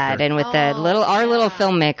iPad filmmaker. and with the our little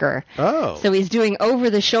filmmaker. Oh. So he's doing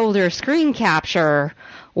over-the-shoulder screen capture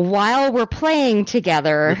while we're playing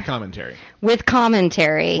together With commentary. with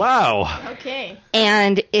commentary. Wow. Okay.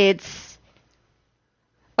 And it's...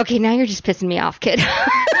 Okay, now you're just pissing me off, kid.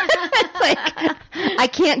 Like, I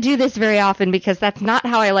can't do this very often because that's not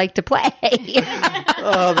how I like to play.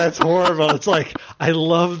 Oh, that's horrible. It's like, I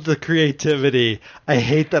love the creativity. I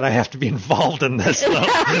hate that I have to be involved in this, though.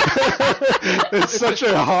 It's such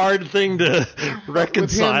a hard thing to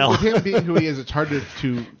reconcile. With him being who he is, it's hard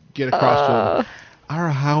to get across to him.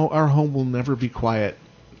 Our home will never be quiet.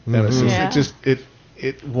 Nemesis. Yeah. It just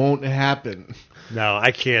it won't happen. No,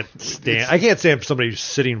 I can't stand somebody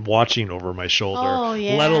sitting watching over my shoulder, Oh,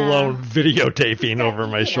 yeah. let alone videotaping over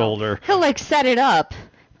my shoulder. He'll, like, set it up,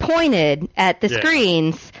 pointed at the Yeah.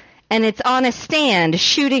 screens, and it's on a stand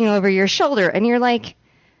shooting over your shoulder, and you're like,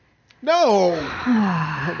 No.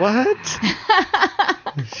 What?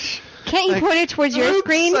 can't you point it towards your Oops,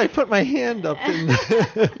 screen? I put my hand up in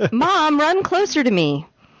Mom, run closer to me.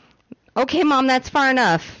 Okay, Mom, that's far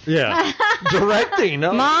enough. Yeah. Directing.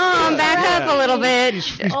 Oh, Mom, back up a little bit.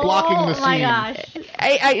 He's blocking the scene. Oh my gosh.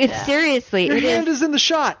 It's seriously, Your it hand is. is in the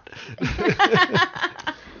shot.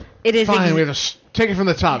 It is. Fine, we have to take it from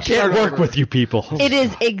the top. Can't Start work over. with you people. It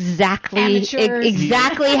is exactly Amateurs.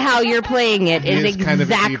 exactly how you're playing it. He Is is kind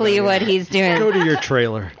of a exactly diva, what yeah. he's doing. Go to your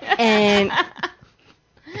trailer. And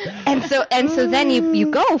so then you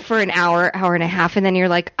go for an hour and a half, and then you're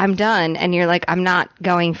like, I'm done, and you're like, I'm not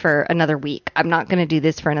going for another week. I'm not going to do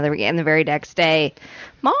this for another week. And the very next day,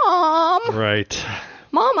 Mom, Right.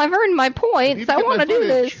 I've earned my Need points. to I get want my to do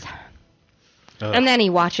footage. this. Oh. And then he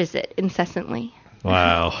watches it incessantly.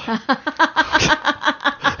 Wow.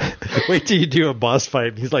 Wait till you do a boss fight.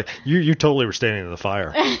 And he's like, you totally were standing in the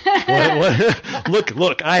fire. What?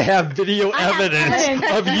 Look, I have video evidence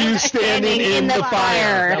of you standing in the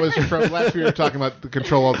fire. That was from last we were talking about the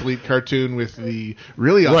Control Alt Delete cartoon with the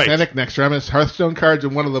really Right. authentic Nextremis Hearthstone cards,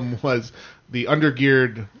 and one of them was the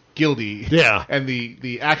undergeared Guildie. Yeah. And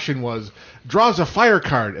the action was draws a fire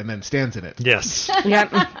card and then stands in it. Yes.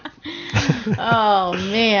 Yep. Oh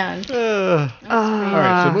man. All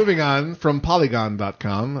right, so moving on from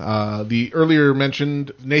Polygon.com, the earlier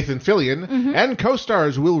mentioned Nathan Fillion and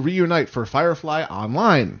co-stars will reunite for Firefly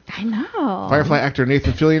Online. I know. Firefly actor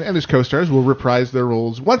Nathan Fillion and his co-stars will reprise their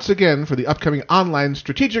roles once again for the upcoming online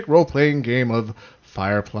strategic role-playing game of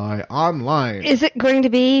Firefly Online. Is it going to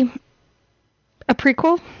be a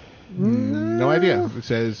prequel? No idea. It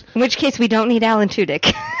says, In which case, we don't need Alan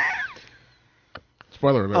Tudyk.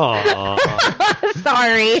 spoiler alert. Aw.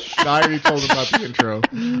 Sorry. I already told him about the intro.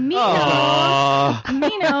 Aw.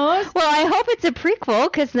 Minos. Well, I hope it's a prequel,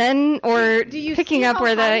 because then, or Do you picking see up how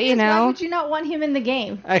where hot the, he you is? Why know, would you not want him in the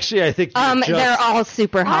game? Actually, I think you just... they're all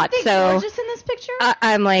super hot. Aren't they So gorgeous in this picture?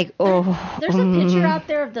 I'm like, oh, There's a picture out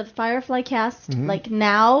there of the Firefly cast. Like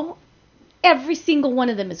now, every single one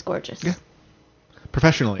of them is gorgeous. Yeah.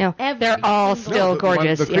 Professionally. no, Every they're all single- still The one-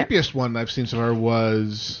 gorgeous. The yeah. creepiest one I've seen so far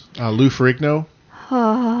was Lou Ferrigno.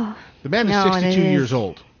 Oh, The man is No, and it 62 is. years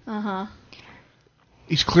old. Uh-huh.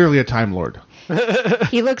 He's clearly a Time Lord.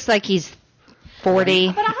 he looks like he's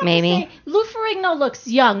 40, But I have maybe. to say, Lou Ferrigno looks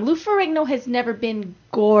young. Lou Ferrigno has never been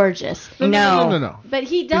gorgeous. No. But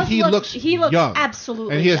he does He look. looks He looks young,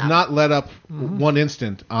 absolutely. and he has young. not let up one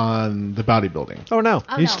instant on the bodybuilding. Oh no,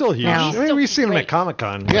 Oh, he's no. still huge. No. I He's mean, still we've seen him great. at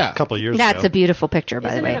Comic-Con Yeah. a couple years That's ago. a beautiful picture, by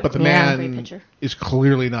Isn't the way. it a But the Yeah. Great man picture. is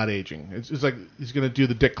clearly not aging. It's like he's going to do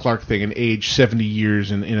the Dick Clark thing and age 70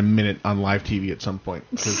 years in a minute on live TV at some point.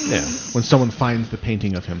 'Cause when someone finds the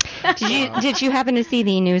painting of him. Did you happen to see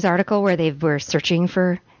the news article where they were searching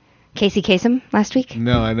for Casey Kasem last week?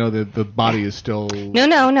 No, I know that the body is still...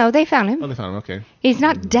 No, they found Oh, him. they found him. Okay. He's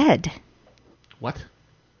not dead. What?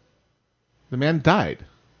 The man died.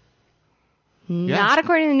 Not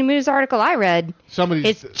according to the news article I read.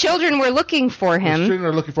 Somebody's... His children were looking for his him. children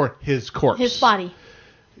are looking for his corpse. His body.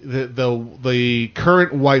 The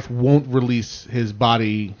current wife won't release his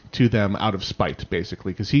body to them out of spite,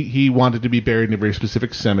 basically, because he wanted to be buried in a very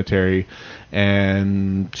specific cemetery,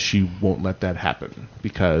 and she won't let that happen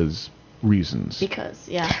because reasons. Because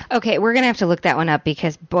Okay, we're going to have to look that one up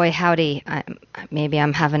because, boy, howdy, maybe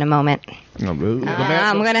I'm having a moment. I'm going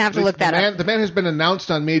to have to look that up. The man has been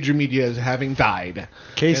announced on major media as having died.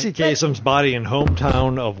 Casey Kasem's body in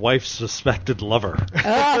hometown of wife's suspected lover.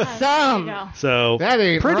 Awesome. There you go. So That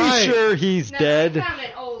ain't pretty right. sure he's dead. an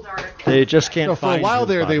old article. They just can't So for find a while his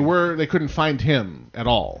there, body. they couldn't find him at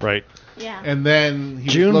all. Right. Yeah. And then he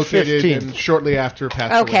June was located 15th. and shortly after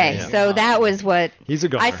passed Okay, away. so that was what He's a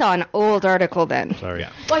goner. I saw an old article then. Sorry.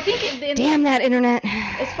 Well, I think Damn that internet.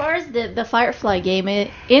 as far as the Firefly game,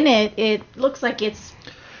 it looks like it's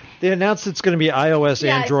They announced it's going to be iOS,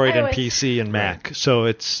 Yeah, it's Android, and iOS. PC and Mac. So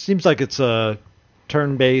it seems like it's a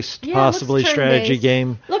turn-based, yeah, it possibly looks strategy turn-based.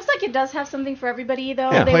 game. Looks like it does have something for everybody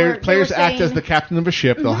though. Yeah, They players were act as saying- the captain of a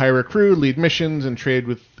ship. They'll hire a crew, lead missions, and trade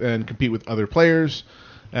with and compete with other players.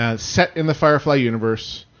 Set in the Firefly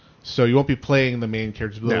universe, so you won't be playing the main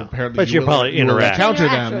characters. No, Apparently, but you'll probably you will interact. encounter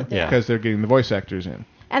Interact them with them. because they're getting the voice actors in.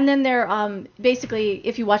 And then they're basically,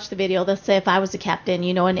 if you watch the video, they'll say if I was a captain,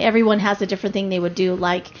 and everyone has a different thing they would do.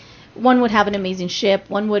 Like one would have an amazing ship,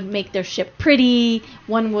 one would make their ship pretty,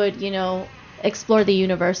 one would explore the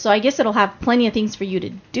universe. So I guess it'll have plenty of things for you to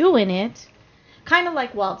do in it. Kind of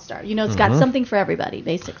like WildStar. It's got something for everybody,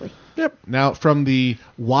 basically. Yep. Now, from the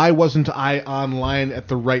 "Why wasn't I online at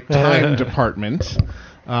the right time" department,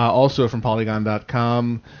 also from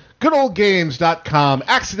Polygon.com, GoodOldGames.com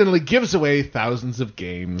accidentally gives away thousands of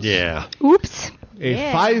games. Yeah. Oops. A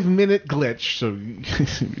Yeah. 5-minute glitch, so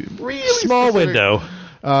really Small specific, window.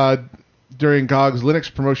 during GOG's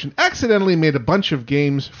Linux promotion accidentally made a bunch of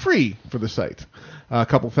games free for the site. A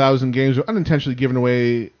couple thousand games were unintentionally given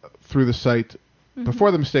away through the site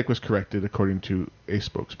before the mistake was corrected, according to a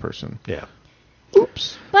spokesperson. Yeah.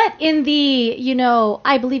 Oops. But in the,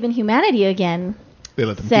 I believe in humanity again They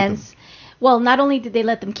let them keep them. sense, well, not only did they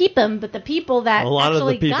let them keep them, but the people that A lot of the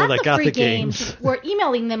actually people that got free the games games. were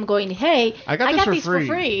emailing them going, hey, I got this for these free."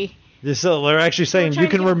 for free. So they're actually saying trying you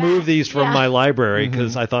to can get remove back. these from Yeah. my library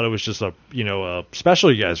because I thought it was just a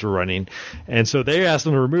special you guys were running, and so they asked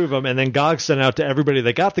them to remove them, and then GOG sent out to everybody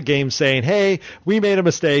that got the game saying, "Hey, we made a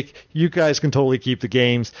mistake. You guys can totally keep the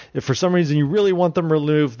games. If for some reason you really want them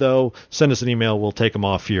removed, though, send us an email. We'll take them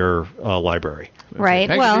off your library." Right.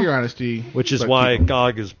 Thank you for Well, your honesty. Which is but why keep them.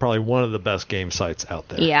 GOG is probably one of the best game sites out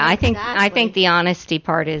there. yeah, I think Exactly. the honesty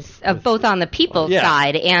part is both on the people Yeah.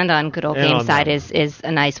 side and on good old And game on side them. is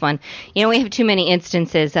a nice one. We have too many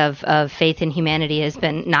instances of faith in humanity has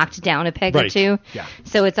been knocked down a peg or Right. two. Yeah.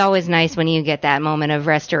 So it's always nice when you get that moment of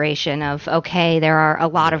restoration of, okay, there are a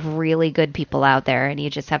lot of really good people out there and you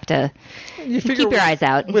just have to figure keep your eyes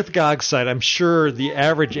out. With GOG's site, I'm sure the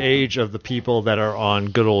average age of the people that are on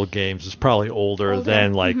good old games is probably older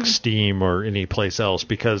than like Steam or any place else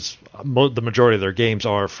because the majority of their games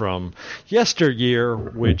are from yesteryear,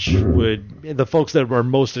 which the folks that are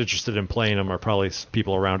most interested in playing them are probably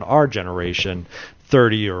people around our generation,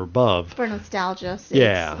 30 or above. For nostalgia sakes.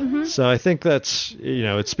 Yeah. So I think that's,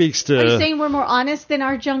 it speaks to... Are you saying we're more honest than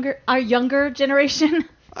our younger generation?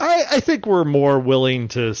 I think we're more willing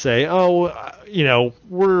to say,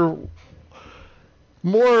 we're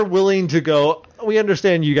more willing to go, we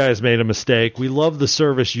understand you guys made a mistake. We love the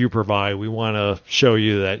service you provide. We want to show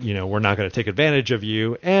you that, we're not going to take advantage of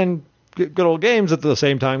you. And Good Old Games at the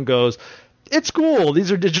same time goes, it's cool.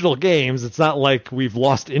 These are digital games. It's not like we've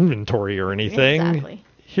lost inventory or anything. Exactly.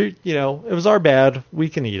 Here, it was our bad. We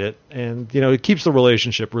can eat it. And, it keeps the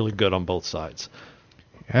relationship really good on both sides.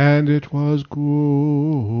 And it was good.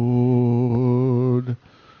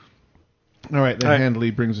 All right, that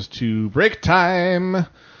handily brings us to break time.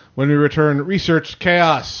 When we return, Research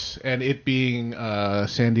Chaos, and it being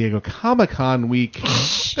San Diego Comic-Con week,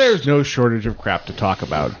 there's no shortage of crap to talk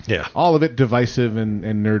about. Yeah. All of it divisive and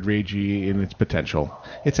nerd ragey in its potential.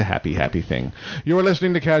 It's a happy, happy thing. You're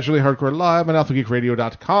listening to Casually Hardcore Live on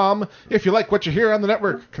AlphaGeekRadio.com. If you like what you hear on the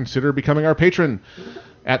network, consider becoming our patron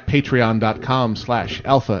at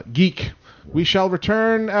patreon.com/AlphaGeek. We shall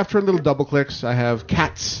return after a little double clicks. I have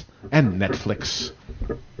Cats and Netflix.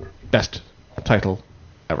 Best title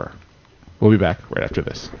ever. We'll be back right after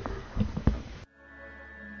this.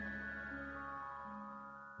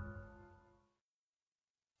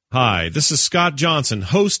 Hi, this is Scott Johnson,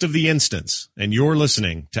 host of The Instance, and you're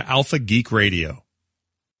listening to Alpha Geek Radio.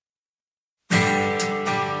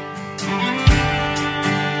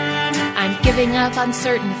 I'm giving up on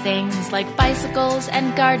certain things like bicycles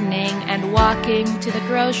and gardening and walking to the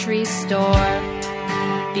grocery store.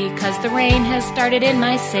 Because the rain has started in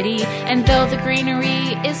my city, and though the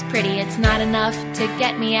greenery is pretty, it's not enough to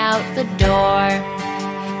get me out the door.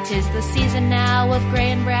 'Tis the season now of gray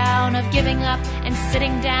and brown, of giving up and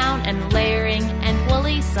sitting down and layering and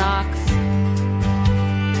woolly socks.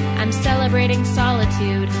 I'm celebrating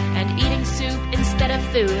solitude and eating soup instead of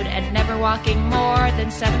food and never walking more than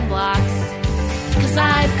 7 blocks. 'Cause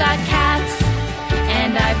I've got cats,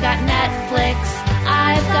 and I've got Netflix,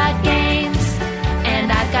 I've got games,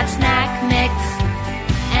 and I've got snack mix,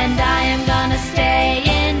 and I am gonna stay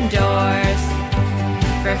indoors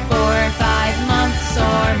for 4 or 5 months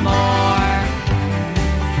or more.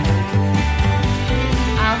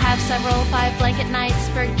 I'll have several 5-blanket nights,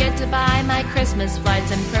 forget to buy my Christmas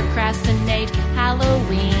flights, and procrastinate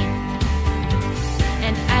Halloween.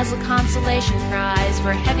 And as a consolation prize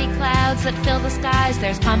for heavy clouds that fill the skies,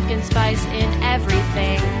 there's pumpkin spice in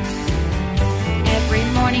everything. Every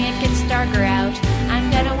morning it gets darker out,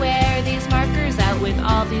 I'm gonna wear these markers out with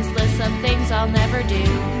all these lists of things I'll never do.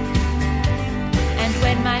 And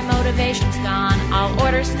when my motivation's gone, I'll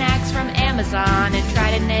order snacks from Amazon and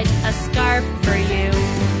try to knit a scarf for you.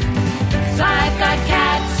 'Cause I've got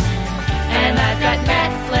cats, and I've got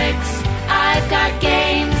Netflix, I've got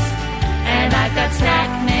games, and I've got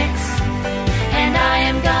snack mix, and I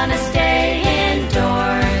am gonna stay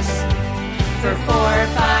indoors for 4 or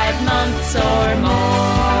 5 months or more.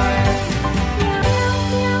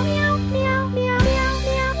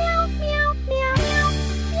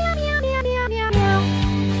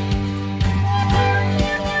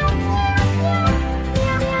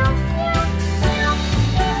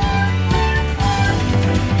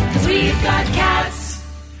 We've got cats,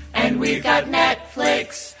 and we've got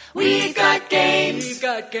Netflix, we've got games,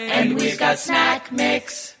 and we've got snack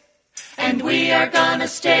mix, and we are gonna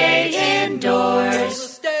stay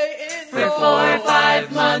indoors for 4 or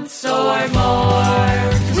 5 months or more.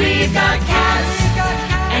 We've got cats,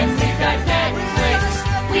 and we've got Netflix,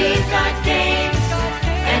 we've got games,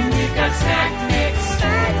 and we've got snack mix,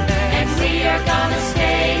 and we are gonna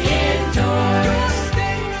stay indoors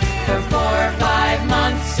for 4 or 5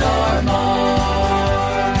 months or more.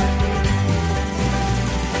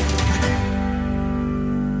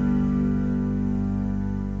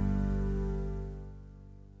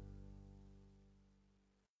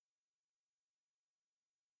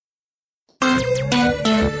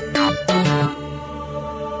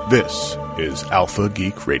 This is Alpha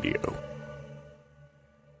Geek Radio.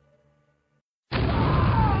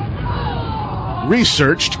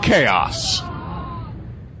 Researched Chaos.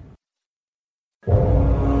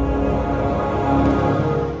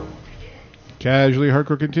 Casually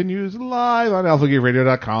Hardcore continues live on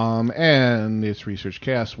AlphaGeekRadio.com and it's Research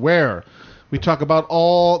Chaos, where we talk about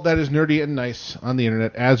all that is nerdy and nice on the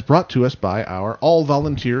internet as brought to us by our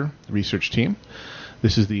all-volunteer research team.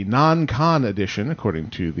 This is the non-con edition, according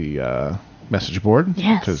to the message board.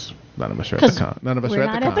 Yes. Because none of us are at the con. None of us are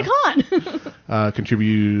at the con.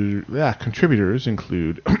 Contributors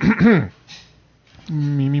include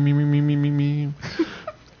me.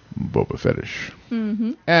 Boba Fetish.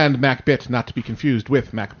 Mm-hmm. And MacBit, not to be confused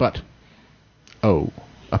with MacButt. Oh,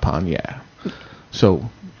 upon yeah. So,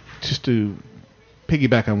 just to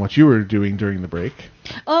piggyback on what you were doing during the break.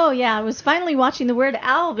 Oh, yeah. I was finally watching the Weird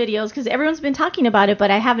Al videos because everyone's been talking about it, but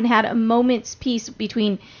I haven't had a moment's peace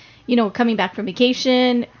between, coming back from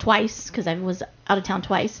vacation twice, because I was out of town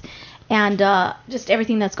twice, and just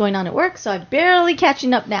everything that's going on at work. So I'm barely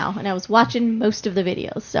catching up now, and I was watching most of the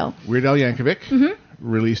videos. So Weird Al Yankovic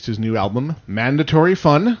released his new album, Mandatory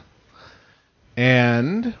Fun,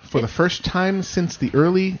 and for the first time since the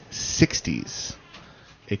early 60s,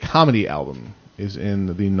 a comedy album is in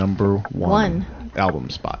the number one album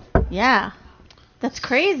spot. Yeah. That's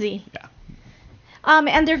crazy. Yeah.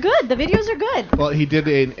 And they're good. The videos are good. Well, he did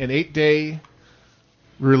an 8-day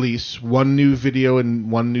release one new video and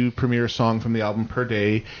one new premiere song from the album per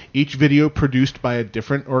day. Each video produced by a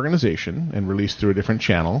different organization and released through a different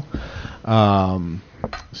channel.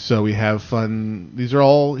 So we have fun. These are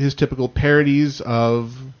all his typical parodies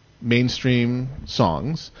of mainstream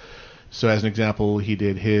songs. So as an example, he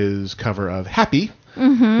did his cover of Happy,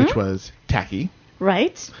 which was tacky.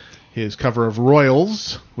 Right. His cover of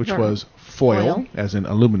Royals, which was foil, as in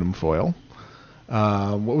aluminum foil.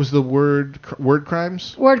 What was the word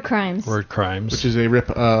crimes? Word crimes. Word crimes. Which is a riff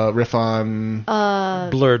on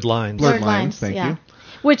blurred lines. Blurred lines. Thank you.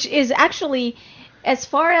 Which is actually, as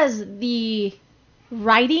far as the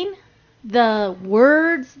writing, the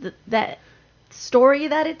words, that story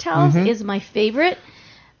that it tells is my favorite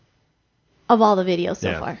of all the videos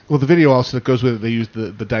so far. Well, the video also that goes with it, they use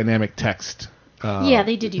the dynamic text.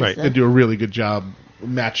 They did use They do a really good job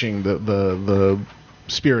matching the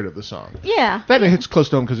spirit of the song. Yeah. That hits close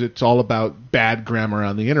to home because it's all about bad grammar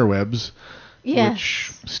on the interwebs, Yes.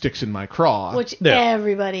 which sticks in my craw. Which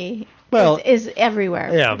everybody Well, is everywhere.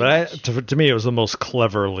 Yeah, but to me, it was the most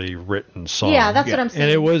cleverly written song. Yeah, that's what I'm saying.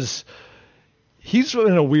 And it was... He's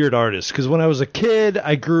been a weird artist because when I was a kid,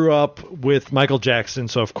 I grew up with Michael Jackson.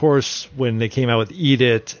 So, of course, when they came out with Eat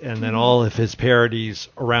It and then all of his parodies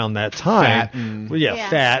around that time,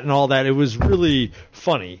 Fat and all that, it was really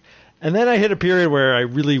funny. And then I hit a period where I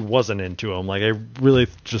really wasn't into him. Like, I really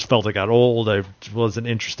just felt it got old. I wasn't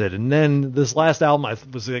interested. And then this last album, I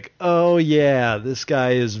was like, oh, yeah, this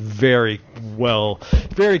guy is very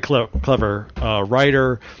clever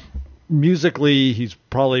writer. Musically, he's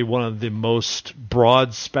probably one of the most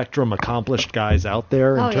broad spectrum accomplished guys out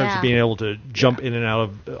there in terms of being able to jump in and out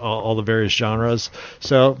of all the various genres.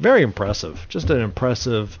 So very impressive. Just an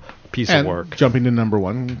impressive piece of work. Jumping to number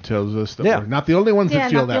one tells us that we're not the only ones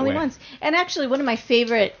that feel that way. not the only ones. And actually, one of my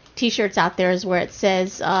favorite T-shirts out there is where it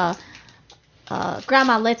says,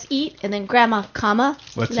 Grandma, let's eat, and then Grandma, comma,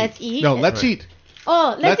 let's eat. No, let's eat.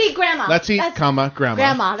 Oh, let's eat Grandma. Let's eat, comma, Grandma.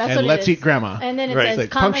 Grandma, that's and what it let's is. eat Grandma. And then it Right. says, Like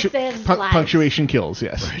comma says lies. punctuation kills,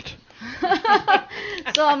 yes. Right.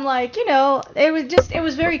 So I'm like, it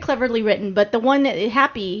was very cleverly written, but the one that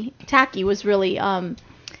Tacky was really,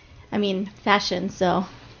 fashion, so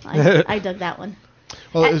I dug that one.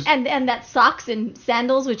 Well, and that socks and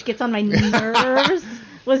sandals, which gets on my nerves,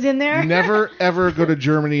 was in there. Never, ever go to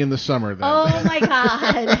Germany in the summer, then. Oh, my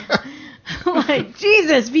God. Like,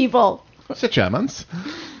 Jesus, people. Such Germans.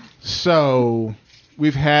 So,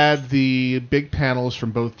 we've had the big panels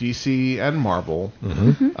from both DC and Marvel.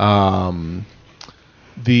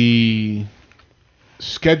 The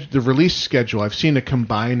release schedule, I've seen a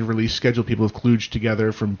combined release schedule people have kludged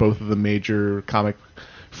together from both of the major comic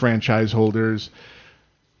franchise holders.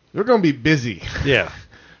 They're going to be busy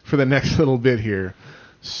for the next little bit here.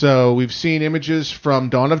 So we've seen images from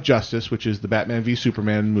Dawn of Justice, which is the Batman v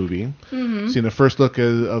Superman movie. Seen the first look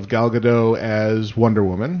of Gal Gadot as Wonder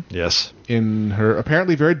Woman. Yes. In her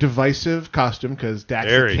apparently very divisive costume, because Dax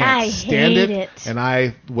I can't stand hate it, it. and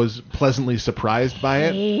I was pleasantly surprised by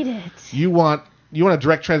it. Hate it. You want a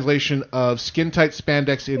direct translation of skin-tight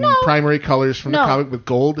spandex in primary colors from the comic with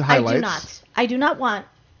gold highlights? I do not want...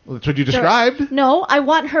 Well, that's what you described. No, I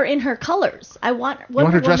want her in her colors. I want Wonder You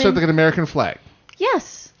want her dressed up Woman- like an American flag.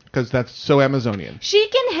 Yes. Because that's so Amazonian. She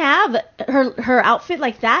can have her outfit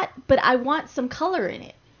like that, but I want some color in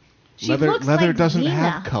it. She looks leather like doesn't Xena.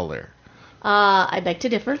 have color. I beg to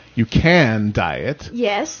differ. You can dye it.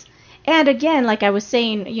 Yes. And again, like I was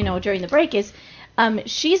saying, during the break, is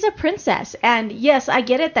she's a princess. And yes, I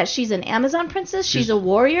get it that she's an Amazon princess. She's a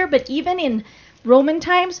warrior. But even in Roman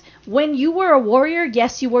times, when you were a warrior,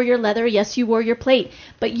 yes, you wore your leather. Yes, you wore your plate.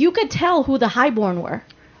 But you could tell who the highborn were.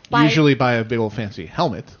 Usually by a big old fancy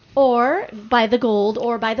helmet. Or by the gold,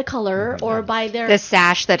 or by the color, or by the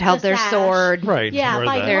sash that held their sword. Right. Yeah, or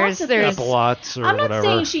by lots of there's epaulets or I'm not whatever.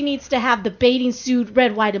 saying she needs to have the bathing suit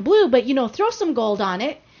red, white, and blue, but throw some gold on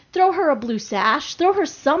it. Throw her a blue sash. Throw her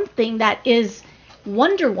something that is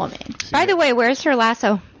Wonder Woman. By the way, where's her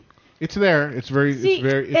lasso? It's there. It's right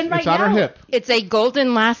on her now- hip. It's a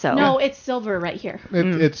golden lasso. No, it's silver right here. I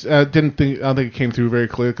don't think it came through very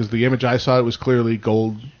clear because the image I saw, it was clearly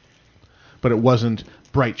gold, but it wasn't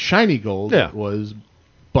bright shiny gold. Yeah. It was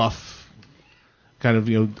buff, kind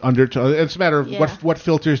of undertone. It's a matter of what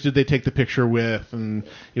filters did they take the picture with, and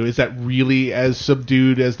is that really as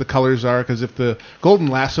subdued as the colors are? Because if the golden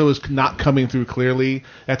lasso is not coming through clearly,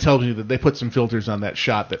 that tells you that they put some filters on that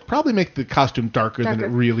shot that probably make the costume darker than it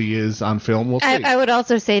really is on film. We'll see. I would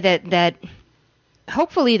also say that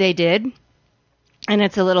hopefully they did. and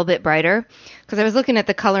it's a little bit brighter. Because I was looking at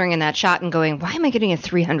the coloring in that shot and going, why am I getting a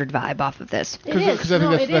 300 vibe off of this? Because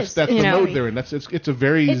I think that's the mode they're in. It's a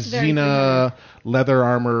very Xena leather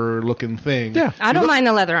armor looking thing. Yeah, I don't mind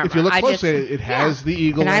the leather armor. If you look closely, it has the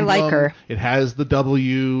eagle and I emblem. like her. It has the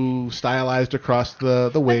W stylized across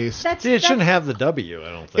the waist. It shouldn't have the W, I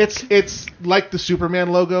don't think. It's like the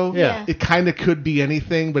Superman logo. Yeah. It kind of could be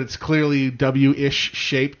anything, but it's clearly W-ish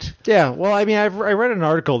shaped. Yeah, well, I mean, I read an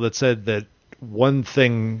article that said that one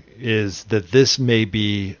thing is that this may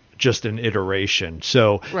be just an iteration.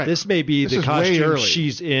 So this may be the costume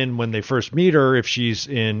she's in when they first meet her, if she's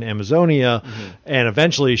in Amazonia, and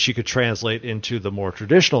eventually she could translate into the more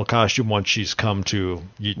traditional costume once she's come to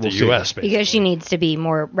the U.S. basically. Because she needs to be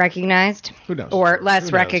more recognized. Who knows? Or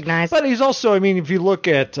less recognized. But he's also, I mean, if you look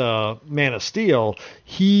at Man of Steel,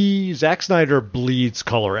 Zack Snyder bleeds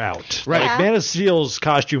color out. Right. Like, Man of Steel's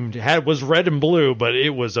costume was red and blue, but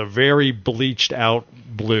it was a very bleached out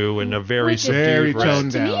blue and a very subdued red.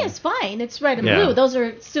 toned To down. me, it's fine. It's red and blue. Those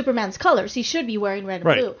are Superman's colors. He should be wearing red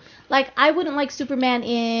and blue. Like, I wouldn't like Superman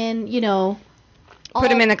in,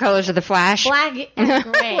 put him in the colors of the Flash. Black and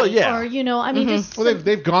gray. Well, yeah. Or, I mean, just... Well,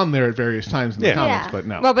 they've gone there at various times in the comics, but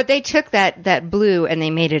no. Well, but they took that blue and they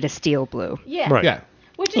made it a steel blue. Yeah. Right. Yeah.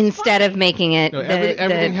 Which is Instead of making it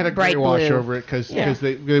everything had a bright gray wash blue. over it because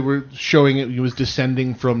they were showing it was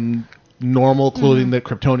descending from normal clothing that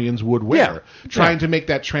Kryptonians would wear, trying to make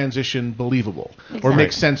that transition believable or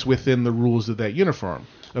make sense within the rules of that uniform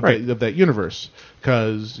of that universe.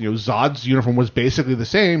 Because Zod's uniform was basically the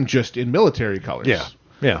same, just in military colors.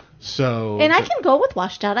 Yeah. So, and I can go with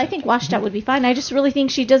washed out. I think washed out would be fine. I just really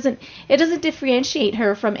think it doesn't differentiate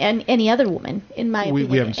her from any other woman, in my opinion.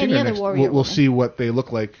 we haven't seen any her other next. warrior We'll woman. see what they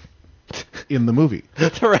look like in the movie.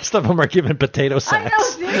 The rest of them are given potato I sacks.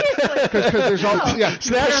 know, seriously. Because there's all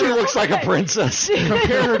So now she looks like a princess.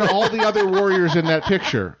 compare her to all the other warriors in that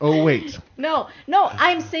picture. Oh wait, No,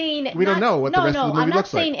 I'm saying... We don't know what the rest of the movie I'm not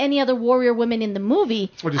looks like. saying any other warrior women in the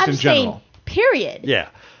movie. Or just I'm in saying, general. period. Yeah.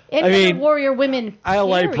 Any other warrior women, I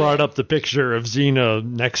period. brought up the picture of Xena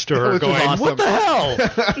next to her Which is going, awesome. what the hell?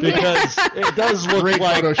 Because it does look Great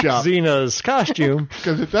like Photoshop. Xena's costume.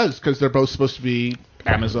 because they're both supposed to be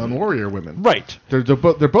Amazon warrior women. Right. They're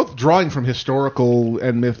both drawing from historical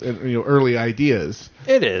and myth, early ideas.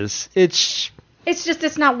 It is. It's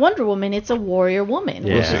It's not Wonder Woman. It's a warrior woman,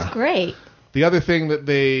 which Yeah. is great. The other thing that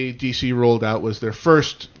DC rolled out was their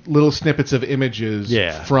first little snippets of images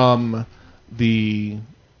from the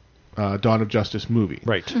Dawn of Justice movie.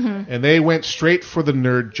 right. And they went straight for the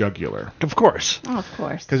nerd jugular. Of course. Oh, of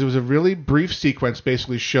course. Because it was a really brief sequence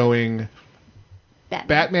basically showing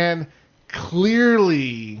Batman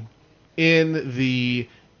clearly in the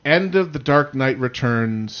end of the Dark Knight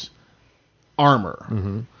Returns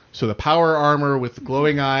armor. So the power armor with the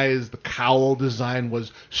glowing eyes, the cowl design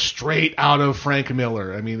was straight out of Frank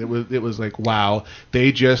Miller. I mean, it was like, wow,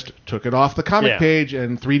 they just took it off the comic page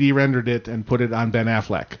and 3D rendered it and put it on Ben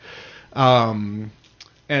Affleck. And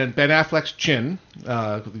Ben Affleck's chin,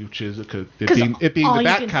 which is it being the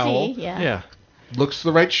bat cowl, looks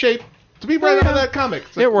the right shape to be right out of that comic.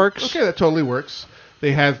 It's like, It works. Okay, that totally works.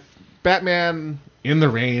 They have Batman in the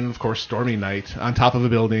rain, of course, stormy night, on top of a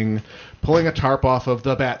building, pulling a tarp off of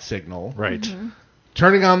the bat signal. Right.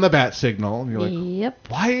 Turning on the bat signal. And you're like, Yep.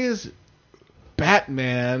 why is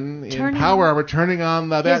Batman in Turning power armor turning on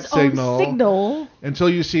the bat His own signal. until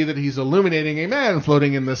you see that he's illuminating a man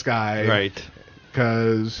floating in the sky. Right.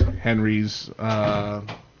 Because Henry's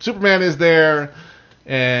Superman is there,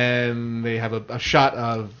 and they have a shot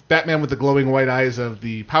of Batman with the glowing white eyes of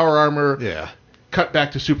the power armor. Yeah. Cut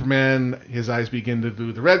back to Superman. His eyes begin to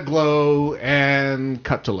do the red glow, and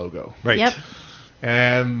cut to logo. Right. Yep.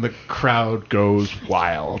 And the crowd goes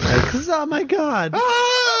wild. Oh my God.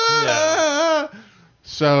 Ah!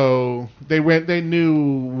 So they knew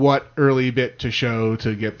what early bit to show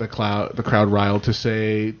to get the crowd riled, to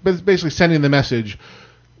say, but basically sending the message,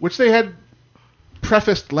 which they had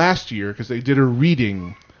prefaced last year because they did a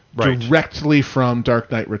reading directly from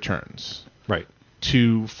Dark Knight Returns. Right.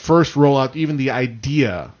 To first roll out even the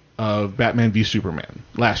idea of Batman v Superman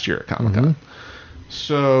last year at Comic-Con.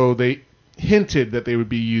 So they hinted that they would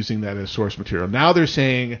be using that as source material. Now they're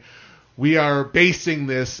saying, we are basing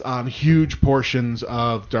this on huge portions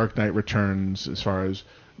of Dark Knight Returns as far as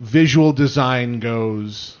visual design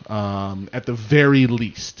goes, at the very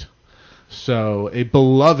least. So a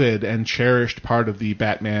beloved and cherished part of the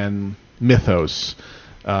Batman mythos.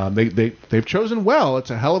 They've chosen well.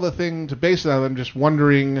 It's a hell of a thing to base it on. I'm just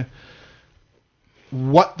wondering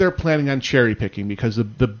what they're planning on cherry picking, because the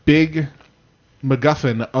big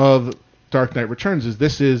MacGuffin of Dark Knight Returns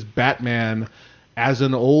is Batman as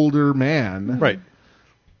an older man, Right.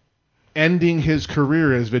 ending his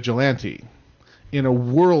career as vigilante in a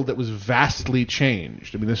world that was vastly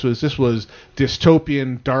changed. I mean, this was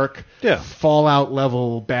dystopian, dark, Fallout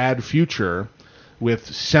level bad future with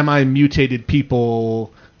semi-mutated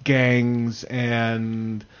people, gangs,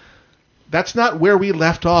 and that's not where we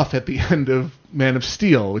left off at the end of Man of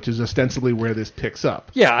Steel, which is ostensibly where this picks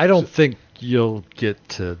up. Yeah, I don't think you'll get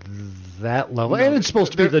to that level. And it's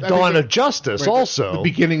supposed to be the dawn of justice also. The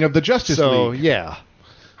beginning of the Justice League. So, yeah.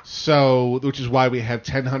 So, which is why we have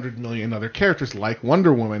 100 million other characters like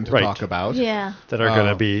Wonder Woman to talk about. Yeah. That are going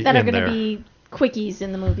to be that in are going there. to be quickies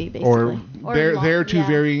in the movie, basically. Or they're to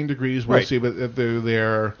varying degrees. We'll see, but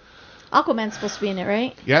they're... Aquaman's supposed to be in it,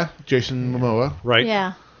 right? Yeah, Jason Momoa. Right.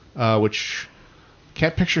 Yeah. Which...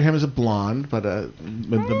 Can't picture him as a blonde, but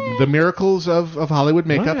the miracles of Hollywood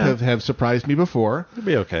makeup have surprised me before. It'll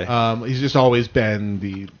be okay. He's just always been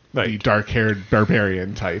the dark-haired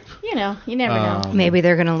barbarian type. You know, you never know. Maybe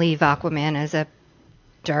they're going to leave Aquaman as a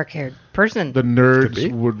dark-haired person. The nerds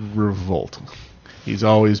would revolt. He's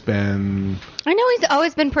always been... I know he's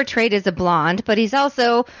always been portrayed as a blonde, but he's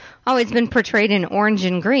also always been portrayed in orange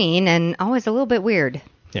and green, and always a little bit weird.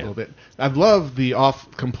 Yeah. A little bit. I've loved the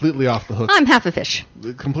completely off the hook. I'm half a fish.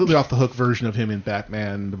 Completely off the hook version of him in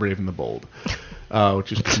Batman: The Brave and the Bold,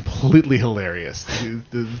 which is completely hilarious.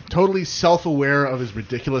 Totally self-aware of his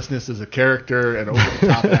ridiculousness as a character and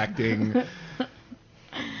over-the-top acting.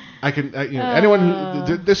 Anyone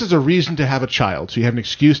who this is a reason to have a child, so you have an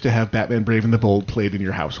excuse to have Batman: Brave and the Bold played in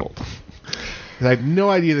your household. I had no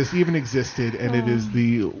idea this even existed, and it is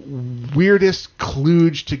the weirdest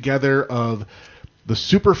kludge together of the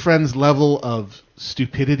Super Friends level of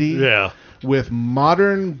stupidity with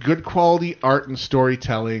modern, good quality art and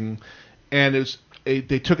storytelling, and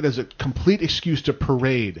they took it as a complete excuse to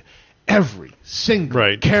parade every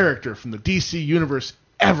single character from the DC universe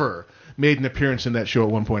ever made an appearance in that show at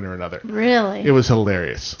one point or another. Really? It was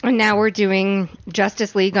hilarious. And now we're doing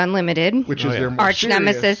Justice League Unlimited. Which is their more Arch serious.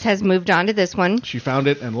 Nemesis has moved on to this one. She found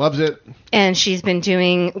it and loves it. And she's been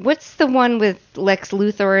doing... What's the one with Lex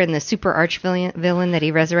Luthor and the super arch villain that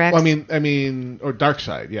he resurrects? Well, I mean, or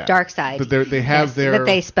Darkseid, yeah. Darkseid. But they have their... That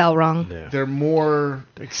they spell wrong. Yeah.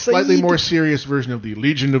 They're slightly more serious version of the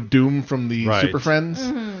Legion of Doom from the Super Friends,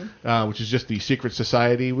 which is just the secret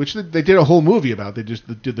society, which they did a whole movie about. They just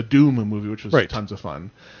did the Doom movie, which was tons of fun.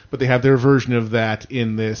 But they have their version of that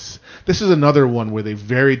in this. This is another one where they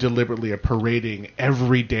very deliberately are parading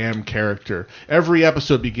every damn character. Every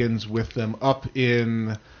episode begins with them up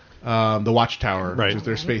in the Watchtower, which is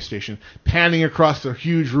their space station, panning across a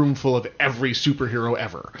huge room full of every superhero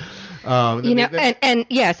ever. And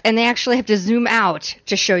they actually have to zoom out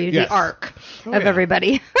to show you the arc of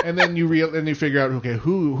everybody. And then you figure out, okay,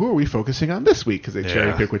 who are we focusing on this week? Because they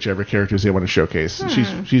cherry pick whichever characters they want to showcase.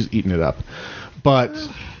 She's eating it up, but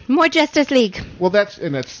more Justice League. Well, that's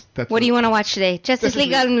what do you want to watch today? Justice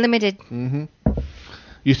League Unlimited. Mm-hmm.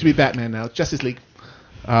 Used to be Batman, now it's Justice League.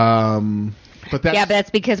 But that's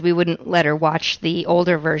because we wouldn't let her watch the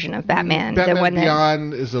older version of Batman. Batman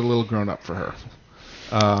Beyond is a little grown up for her.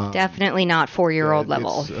 Definitely not 4-year-old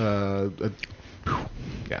level. It's,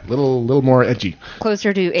 little more edgy.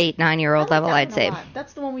 Closer to 8-9-year-old level, I'd say.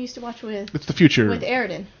 That's the one we used to watch with. It's the future with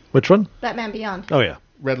Aridin. Which one? Batman Beyond. Oh yeah.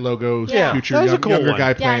 Red logo, Yeah. future, That was a cool younger one.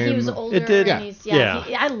 guy playing. Yeah, he was older. It did. And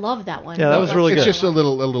I love that one. Yeah, that was really It's good. just a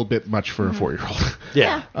little bit much for a 4-year-old.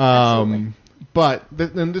 Yeah. Absolutely. But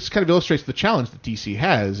and this kind of illustrates the challenge that DC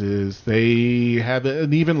has is they have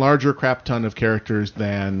an even larger crap ton of characters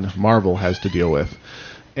than Marvel has to deal with.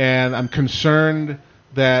 And I'm concerned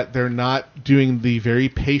that they're not doing the very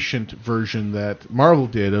patient version that Marvel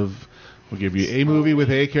did of, we'll give you a movie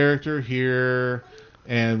with a character here,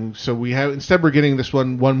 and so instead we're getting this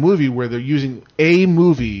one movie where they're using a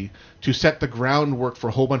movie to set the groundwork for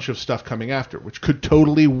a whole bunch of stuff coming after, which could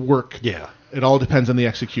totally work. Yeah. It all depends on the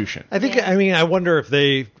execution. I think. I mean, I wonder if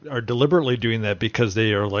they are deliberately doing that because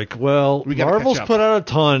they are like, well, We gotta Marvel's catch up. put out a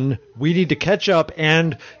ton. We need to catch up,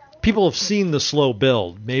 and people have seen the slow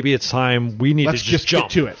build. Maybe it's time we need Let's to just get jump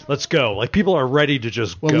to it. Let's go. Like people are ready to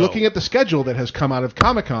just Well, go. looking at the schedule that has come out of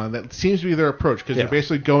Comic-Con, that seems to be their approach, because they're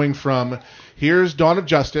basically going from, here's Dawn of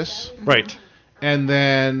Justice, right, and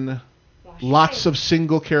then lots of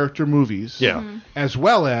single-character movies, as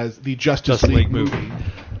well as the Justice League movie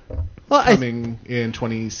coming in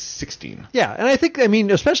 2016. Yeah, and I think, I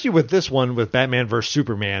mean, especially with this one, with Batman vs.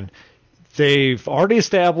 Superman, they've already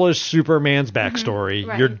established Superman's backstory.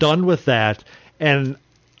 Right. You're done with that, and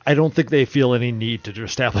I don't think they feel any need to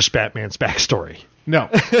establish Batman's backstory. No.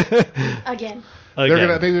 Again.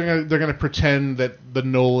 They're gonna pretend that the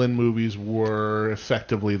Nolan movies were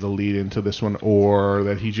effectively the lead into this one, or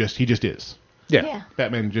that he just is. Yeah.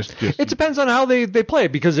 Batman just It depends on how they play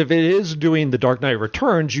it, because if it is doing the Dark Knight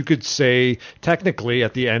Returns, you could say technically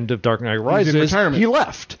at the end of Dark Knight Rises retirement. he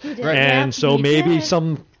left, did. and Yep, so he maybe did.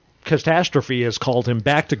 some catastrophe has called him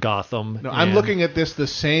back to Gotham. No, I'm and- looking at this the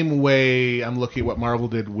same way I'm looking at what Marvel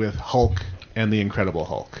did with Hulk and the Incredible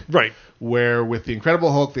Hulk. right. Where with the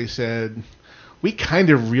Incredible Hulk they said, we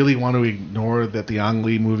kind of really want to ignore that the Ang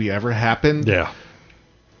Lee movie ever happened. Yeah.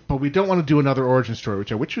 But we don't want to do another origin story,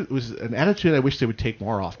 which was an attitude I wish they would take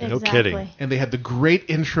more often. No Exactly. kidding. And they had the great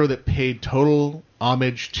intro that paid total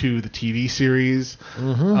homage to the TV series.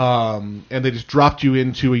 And they just dropped you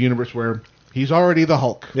into a universe where he's already the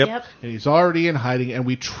Hulk. Yep. And he's already in hiding, and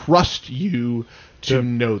we trust you to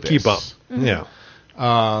know this. Keep up. Yeah.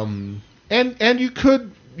 And you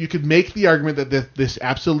could make the argument that this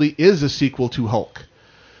absolutely is a sequel to Hulk.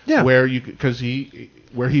 Yeah. Where he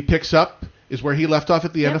picks up is where he left off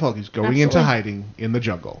at the end Yep, of Hulk. He's going into absolutely. hiding in the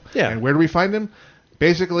jungle. Yeah. And where do we find him?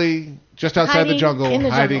 Basically, just outside the Hiding jungle, in the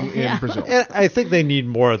hiding jungle, in yeah. Brazil. And I think they need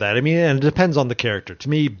more of that. I mean, and it depends on the character. To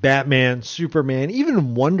me, Batman, Superman,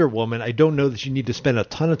 even Wonder Woman, I don't know that you need to spend a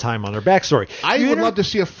ton of time on their backstory. I You would know- love to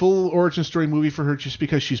see a full origin story movie for her just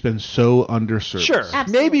because she's been so underserved. Sure.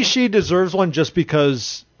 Absolutely. Maybe she deserves one just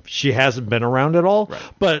because she hasn't been around at all. Right.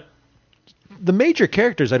 But the major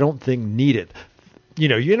characters I don't think need it. You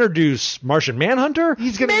know, you introduce Martian Manhunter,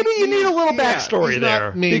 maybe you need a little yeah, backstory he's not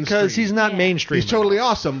there. mainstream. Because he's not Yeah. mainstream. He's totally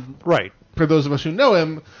awesome Right. for those of us who know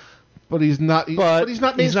him, but he's not. But he's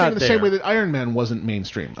not he's mainstream not in the same there. way that Iron Man wasn't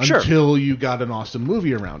mainstream Sure. until you got an awesome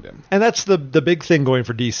movie around him. And that's the big thing going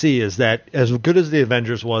for DC is that as good as the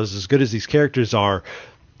Avengers was, as good as these characters are,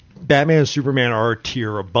 Batman and Superman are a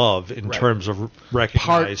tier above in terms of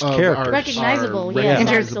recognized Part of characters. our- Recognizable, our yes, In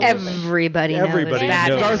terms of absolutely. everybody knows Everybody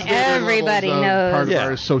Batman. knows. Darth Vader Everybody levels of knows. part of Yeah.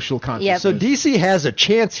 our social consciousness. Yep. So DC has a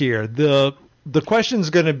chance here. The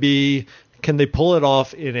question's going to be, can they pull it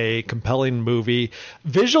off in a compelling movie?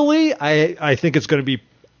 Visually, I think it's going to be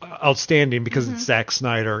outstanding because it's Zack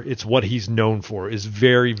Snyder. It's what he's known for, is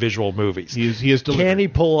very visual movies. He is delivered. Can he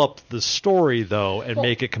pull up the story, though, and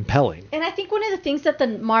make it compelling? And I think one of the things that the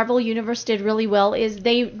Marvel Universe did really well is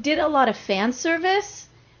they did a lot of fan service,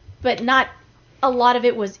 but not a lot of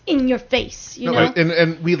it was in your face, you No, know?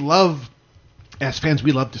 and we love, as fans,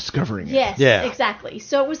 we love discovering it. Yes, Yeah. exactly.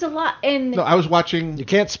 So it was a lot. And No, I was watching. You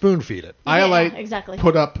can't spoon feed it. Iolite exactly.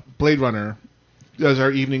 put up Blade Runner as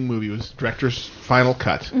our evening movie. It was director's final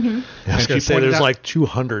cut. I was And going she to say pointed there's out- like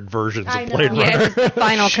 200 versions I of know. Blade Yeah, Runner. it's the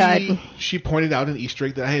final cut. She pointed out an Easter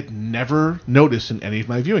egg that I had never noticed in any of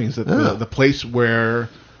my viewings. That Oh. the place where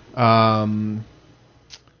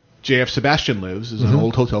J.F. Sebastian lives is an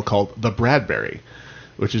old hotel called the Bradbury,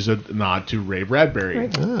 which is a nod to Ray Bradbury.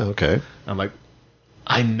 Oh, okay. I'm like,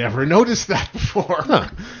 I never noticed that before.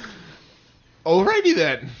 Alrighty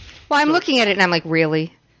then. Well, I'm looking at it and I'm like,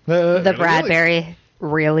 really? The Bradbury?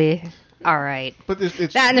 Really? All right. But it's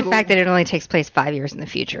That and the little- fact that it only takes place 5 years in the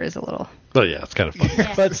future is a little... But yeah, it's kind of funny.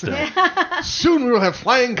 But still. soon we will have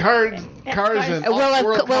flying cars and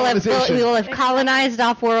off-world colonization. we will have colonized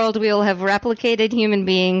off-world. We will have replicated human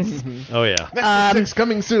beings. Oh, yeah. Next 6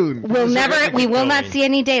 coming soon. We will not see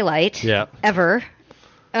any daylight. Yeah. Ever.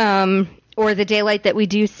 Or the daylight that we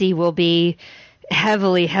do see will be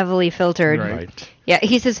heavily, heavily filtered. Right. Yeah,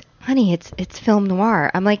 he says, honey, it's film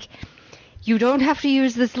noir. I'm like, you don't have to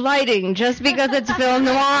use this lighting just because it's film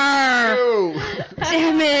noir. No.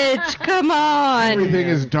 Damn it. Come on. Everything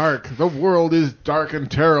is dark. The world is dark and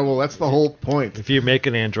terrible. That's the whole point. If you make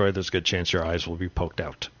an android, there's a good chance your eyes will be poked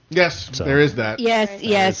out. Yes, So- there is that. Yes,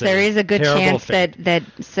 yes, is a there is a good terrible chance thing. that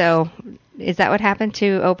so is that what happened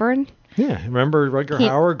to Oberyn? Yeah, remember Rutger He-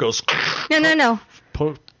 Hauer goes... No.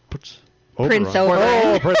 puts Prince on.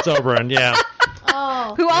 Oberyn. Oh, Prince Oberyn, yeah.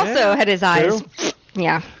 Oh, Who also had his eyes. True.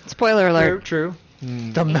 Yeah. Spoiler alert. True.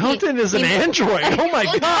 The mountain is an android. Oh, my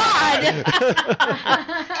God.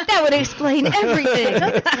 That would explain everything.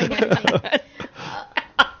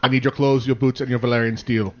 I need your clothes, your boots, and your Valerian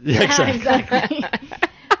steel. Yeah, exactly. exactly.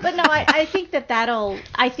 But no, I think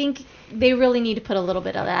I think they really need to put a little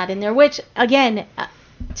bit of that in there, which again,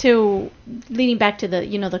 to leading back to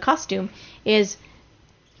the costume is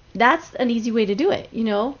that's an easy way to do it,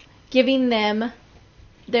 giving them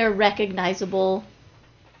their recognizable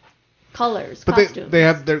colors, But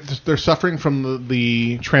costumes. they're suffering from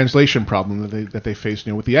the translation problem that they face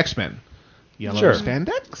with the X-Men. Yellow Sure.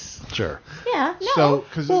 spandex. Sure. yeah, no. So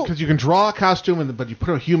because you can draw a costume but you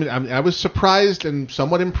put a human. I was surprised and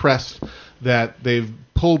somewhat impressed that they've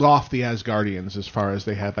pulled off the Asgardians as far as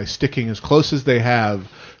they have by sticking as close as they have.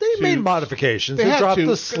 They to- made modifications. They They had dropped to. the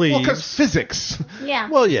Well, sleeves. because physics. yeah.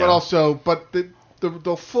 Well, yeah. But also,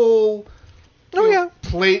 the full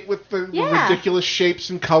plate with the Yeah. ridiculous shapes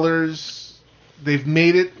and colors. They've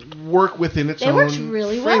made it work within its They own worked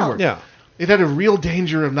really well. framework. Yeah. It had a real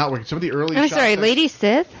danger of not working. Some of the early I'm shots sorry, of- Lady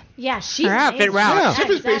Sith. Yeah, she's Her outfit amazing. route. Yeah, Yeah, Sif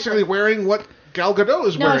is basically wearing what Gal Gadot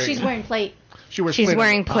is No, wearing. she's wearing plate. She wears She's plate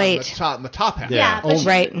wearing on plate. the top hat. Yeah, but, Only.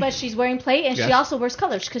 Right. but she's wearing plate, and she Yes. also wears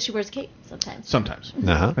colors because she wears a cape sometimes. Sometimes.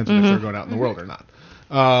 Uh-huh. Depends on if they're going out in the world or not.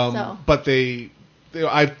 So. But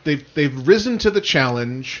they've risen to the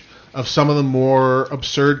challenge of some of the more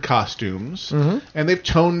absurd costumes, and they've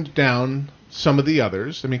toned down some of the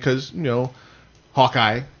others. I mean, because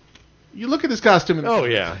Hawkeye. You look at his costume. And Oh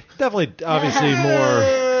yeah, definitely. Obviously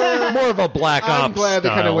more of a Black Ops. I'm glad they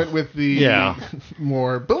kind of style. went with the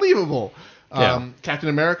more believable. Yeah. Captain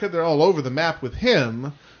America, they're all over the map with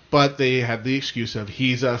him, but they had the excuse of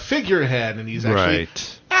he's a figurehead and he's actually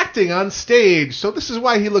Right. acting on stage, so this is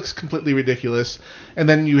why he looks completely ridiculous. And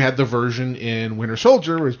then you had the version in Winter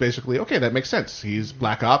Soldier where it's basically, okay, that makes sense. He's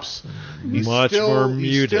Black Ops. He's Much still, more he's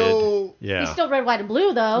muted. Still, Yeah. He's still red, white, and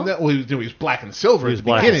blue, though. well, he was black and silver He at was the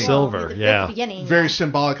black and beginning. silver. At yeah. the beginning. Very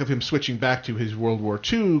symbolic of him switching back to his World War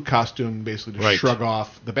II costume, basically to Right. shrug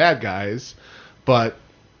off the bad guys. But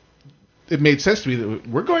it made sense to me that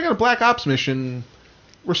we're going on a Black Ops mission.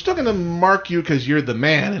 We're still going to mark you because you're the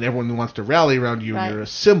man and everyone wants to rally around you Right. and you're a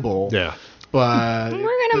symbol. Yeah. But We're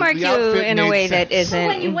going to mark you in a way that So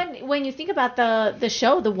isn't. when you think about the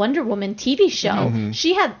show, the Wonder Woman TV show, Mm-hmm.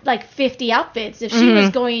 she had like 50 outfits. If she was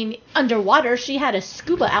going underwater, she had a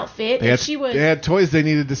scuba outfit. They If had, she was they had toys they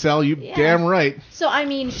needed to sell. You Yeah. damn right. so I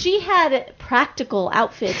mean, she had practical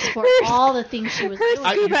outfits for all the things she was Her doing.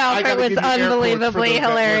 scuba outfit gotta was give you air quotes for unbelievably those that were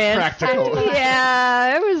hilarious. practical.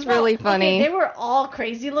 Yeah, it was really funny. Okay, they were all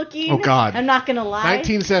crazy looking. Oh, God. I'm not gonna lie.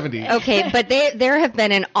 1970. Okay, but there have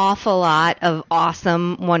been an awful lot of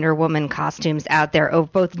awesome Wonder Woman costumes out there,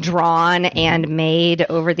 both drawn and made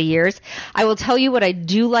over the years. I will tell you what I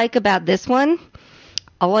do like about this one.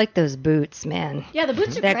 I like those boots, man. Yeah, the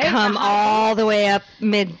boots are That great. come all the way up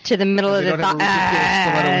to the middle of They the don't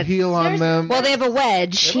have a ridiculous stiletto heel on them. Well, they have a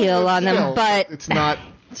wedge heel on them, Still, but it's not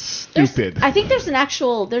stupid. I think there's an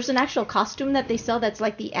actual costume that they sell that's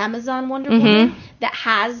like the Amazon Wonder Woman that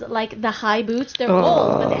has like the high boots. They're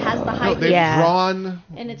old, but it has the high They've boots. Yeah. drawn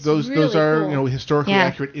And it's those really are cool. historically Yeah.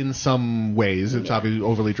 accurate in some ways. It's obviously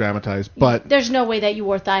overly dramatized, but There's no way that you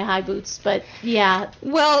wore thigh high boots, but yeah.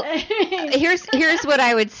 well, here's what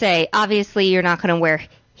I would say. Obviously, you're not going to wear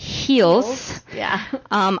heels. Yeah.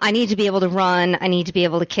 I need to be able to run. I need to be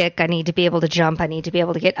able to kick. I need to be able to jump. I need to be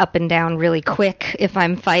able to get up and down really quick if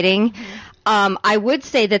I'm fighting. I would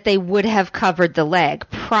say that they would have covered the leg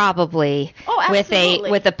probably absolutely.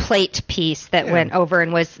 with a plate piece that went over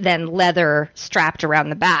and was then leather strapped around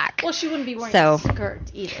the back. Well, she wouldn't be wearing So- a skirt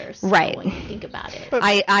either. So Right. When you think about it.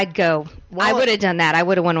 I'd go. I would have done that. I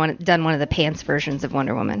would have done one of the pants versions of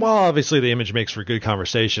Wonder Woman. Well, obviously the image makes for good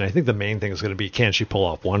conversation. I think the main thing is going to be, can she pull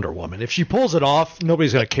off Wonder Woman? If she pulls it off,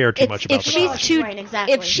 nobody's going to care too much about if the she's costume. too Right,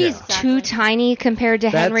 exactly. if she's Yeah. too tiny compared to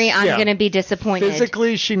Henry, I'm yeah. going to be disappointed.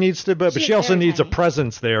 Physically, she needs to, but She's she also very needs a tiny.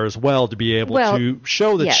 presence there as well to be able Well, to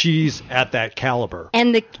show that yeah. she's at that caliber.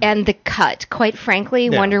 And the cut, quite frankly,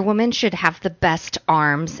 Yeah. Wonder Woman should have the best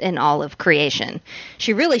arms in all of creation.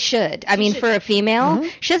 She really should. I mean, for a female,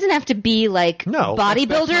 she doesn't have to be like No. That's my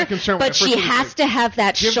bodybuilder, concern when I but first she looked at has it. to have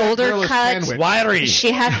that Give that shoulder girl a cut. sandwich. Wiry.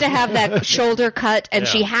 She has to have that shoulder cut, and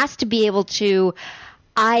she Yeah. has to be able to.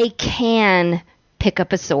 I can pick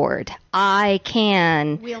up a sword. I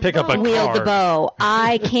can Pick up a wield the car. bow.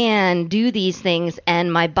 I can do these things,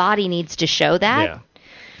 and my body needs to show that. Yeah.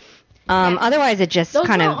 Otherwise, it just Those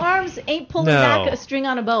kind little of arms ain't pulling No. back a string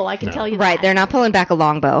on a bow. I can tell you that. right. They're not pulling back a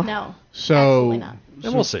longbow. No. So, Absolutely not.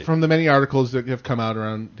 And we'll see. From the many articles that have come out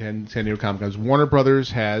around San Diego Comic-Con, Warner Brothers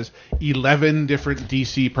has 11 different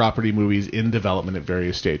DC property movies in development at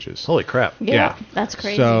various stages. Holy crap. Yeah. That's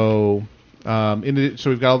crazy. So, so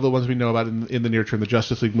we've got all the ones we know about in the near term: the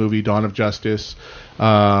Justice League movie, Dawn of Justice,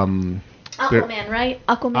 Aquaman, right?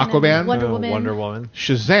 Aquaman? and Wonder Woman. Wonder Woman.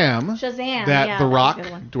 Shazam, Shazam. that yeah, The that's Rock, a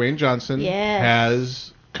good one. Dwayne Johnson, Yes.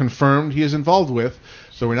 has confirmed he is involved with.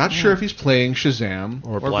 So we're not sure if he's playing Shazam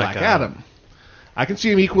Or or Black Black Adam. Adam. I can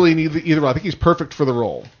see him equally in either role. I think he's perfect for the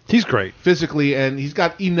role He's great. physically, and he's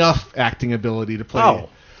got enough acting ability to play. Oh.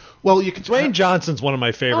 Well, you can. Dwayne Johnson's one of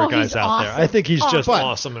my favorite Oh, he's guys out there. awesome. I think he's just But-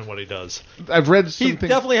 awesome in what he does. I've read He something.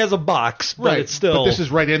 definitely has a box, but right, it's still. But this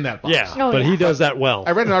is right in that box. yeah, Oh, but yeah. he does that well.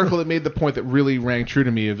 I read an article that made the point that really rang true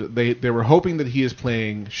to me. Of that they were hoping that he is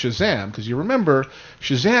playing Shazam, because you remember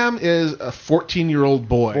Shazam is a 14-year-old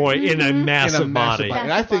boy. Boy, in a massive, in a massive body.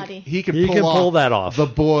 And I think body. he can He pull, can pull that off. The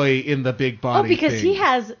boy in the big Oh, body. because thing. he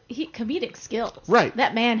has comedic skills. Right.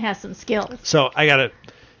 That man has some skills. So I got it.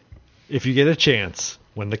 if you get a chance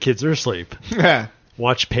when the kids are asleep,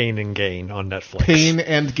 watch Pain and Gain on Netflix. Pain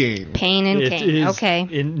and Gain. Pain and It Gain. is Okay.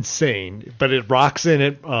 insane, but it rocks in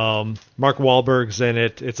it. Mark Wahlberg's in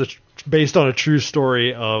it. It's based on a true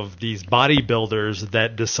story of these bodybuilders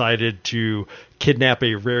that decided to kidnap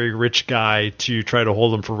a very rich guy to try to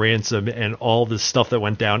hold him for ransom, and all this stuff that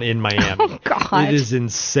went down in Miami. Oh, God. It is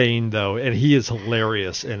insane, though, and he is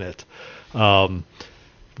hilarious in it.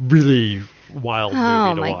 Really wild movie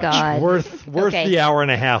Oh, to my watch. God. Worth Okay. the hour and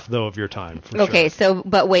a half, though, of your time. For Okay, sure. so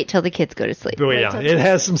but wait till the kids go to sleep. But yeah, it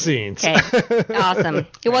has some scenes. Okay, awesome.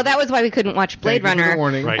 Well, that was why we couldn't watch Blade Thank you for the Runner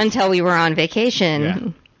warning. Right. until we were on vacation. Yeah.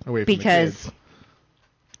 Away from the Because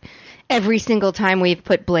kids. every single time we've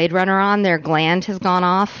put Blade Runner on, their gland has gone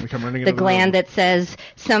off. We come running The into the gland room. that says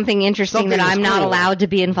something interesting Something that is I'm not cool. allowed to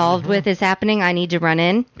be involved with is happening. I need to run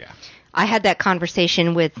in. Yeah. I had that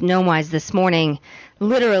conversation with Gnomewise this morning.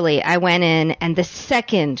 Literally, I went in, and the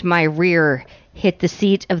second my rear hit the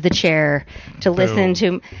seat of the chair to listen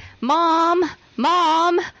to Mom,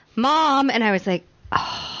 Mom, Mom, and I was like,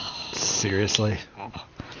 Seriously.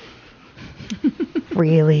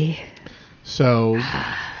 really? So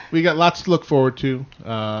we got lots to look forward to.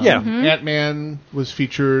 Yeah. Ant-Man was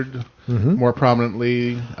featured more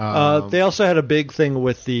prominently. They also had a big thing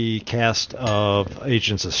with the cast of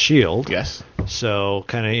Agents of S.H.I.E.L.D. Yes. So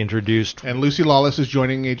kind of introduced. And Lucy Lawless is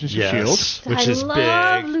joining Agents of Yes. S.H.I.E.L.D. Which I is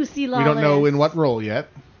love big. Lucy We Lawless. don't know in what role yet.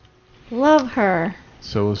 Love her.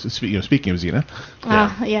 So, speaking of Xena,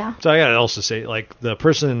 Yeah. So I gotta also say, like, the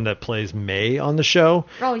person that plays May on the show,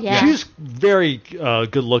 Oh, yeah. she's very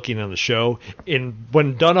good looking on the show.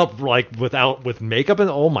 When done up like with makeup, and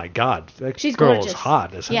oh my god, that She's girl gorgeous. is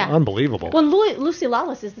hot. It's Yeah. unbelievable. Well, Lucy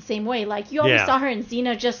Lawless is the same way. Like, you always Yeah. saw her in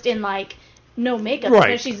Xena just in, like, no makeup.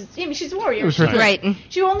 Right. Because she's a warrior. It was her thing. Right.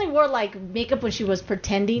 She only wore, like, makeup when she was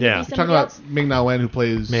pretending Yeah. to be talking somebody about else. Ming-Na Wen, who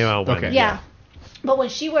plays Ming-Na Wen, Okay. Yeah. But when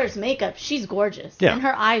she wears makeup, she's gorgeous. Yeah. And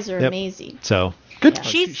her eyes are Yep. amazing. So good.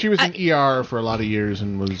 Yeah. She was in ER for a lot of years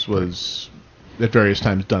and was at various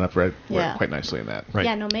times done up Yeah. quite nicely in that. Right.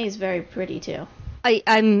 Yeah, no, May is very pretty, too.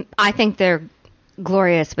 I think they're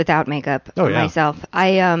glorious without makeup. Oh, yeah. Myself,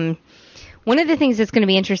 one of the things that's going to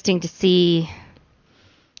be interesting to see,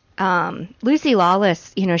 Lucy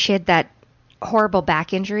Lawless. You know, she had that horrible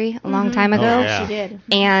back injury a long time ago. Oh, yeah. She did.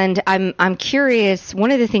 And I'm curious.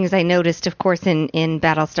 One of the things I noticed, of course, in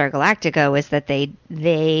Battlestar Galactica was that they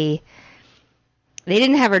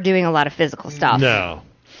didn't have her doing a lot of physical stuff. No.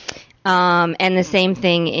 And the same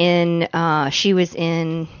thing in she was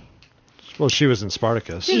in Well, she was in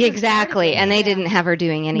Spartacus. exactly, and they didn't have her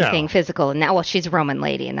doing anything No. physical. And now, well, she's a Roman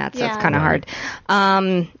lady, and that's Yeah. kind of hard.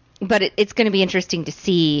 But it's going to be interesting to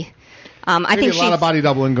see. I Maybe think a lot she's of body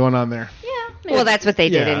doubling going on there. Yeah. well. That's what they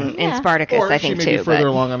did Yeah. in Yeah. Spartacus, Or I she think may too. be further But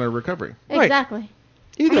along on her recovery. Right. Exactly.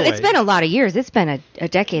 Either way, it's been a lot of years. It's been a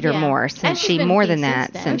decade or Yeah. more And since she's she been more than big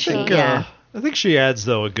that since since then, she so- I think she adds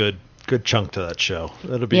though a good chunk to that show.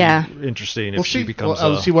 That'll be Yeah. interesting if We'll she see. becomes.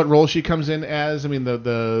 We'll see what role she comes in as. I mean,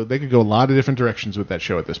 they could go a lot of different directions with that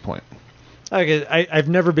show at this point. I've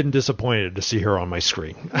never been disappointed to see her on my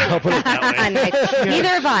screen. I'll put it that way. Neither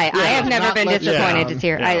have I. I have never not been let disappointed down. to see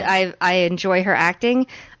her. Yeah. I enjoy her acting.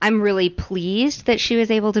 I'm really pleased that she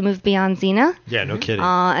was able to move beyond Xena Yeah, no kidding.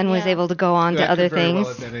 and was Yeah. able to go on to That other could very well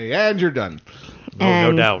things. have been and you're done. No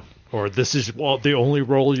and- doubt. Or this is the only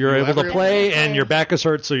role you're You'll able to ever- play, and your back is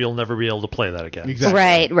hurt, so you'll never be able to play that again.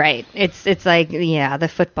 Exactly. Right. It's like the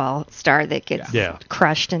football star that gets Yeah.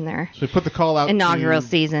 crushed in their So we put the call out inaugural to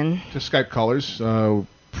season. Skype callers.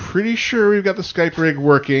 Pretty sure we've got the Skype rig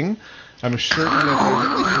working. I'm certain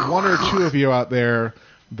that there's one or two of you out there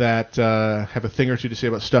that have a thing or two to say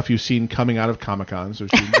about stuff you've seen coming out of Comic-Con. So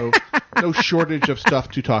there's no shortage of stuff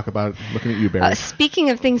to talk about. Looking at you, Barry. Speaking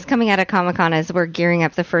of things coming out of Comic-Con, as we're gearing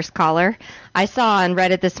up the first caller, I saw on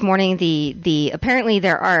Reddit this morning the apparently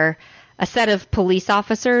there are a set of police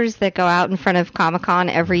officers that go out in front of Comic-Con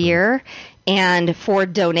every year, and for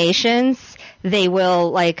donations they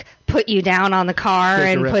will like put you down on the car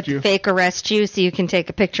Fake and arrest you. fake arrest you so you can take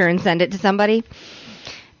a picture and send it to somebody.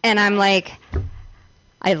 And I'm like,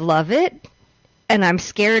 I love it, and I'm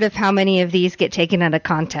scared of how many of these get taken out of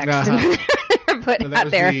context. Uh-huh. And put No, that out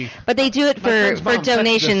was there, the- but they do it My friend's for mom sent this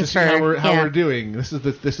donations to see for how yeah. we're doing. This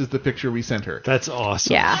is the picture we sent her. That's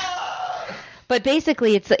awesome. Yeah. But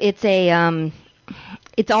basically, it's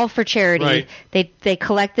all for charity. Right. They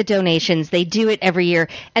collect the donations. They do it every year,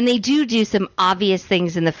 and they do some obvious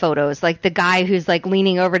things in the photos, like the guy who's like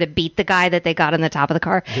leaning over to beat the guy that they got on the top of the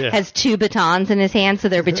car Yeah. has two batons in his hand, so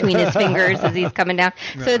they're between his fingers as he's coming down.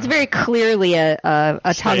 So it's very clearly a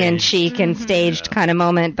tongue-in-cheek and staged kind of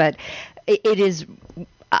moment, but it is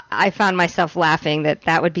I found myself laughing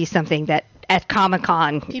that would be something that at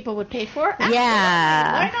Comic-Con. People would pay for? Absolutely.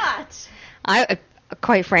 Yeah. Why not?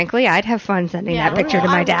 Quite frankly, I'd have fun sending that picture to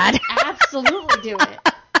my dad. Absolutely do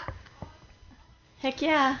it. Heck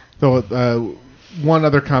yeah. So, one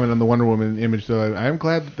other comment on the Wonder Woman image, though. I am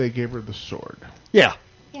glad that they gave her the sword. Yeah.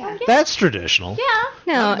 Yeah. That's traditional. Yeah.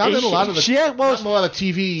 No, Not in a lot of the well, not in a lot of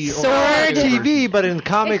TV. Sword TV, but in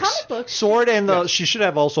comics, comic books. sword and she should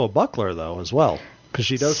have also a buckler though as well because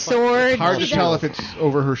she does sword. Hard to tell if it's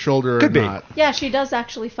over her shoulder Could or be. not. Yeah, she does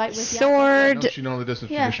actually fight with sword. No, she normally does the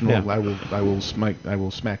Yeah. traditional. Yeah. I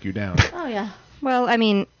will smack you down. Oh yeah. Well, I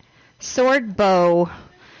mean, sword bow.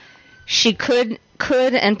 She could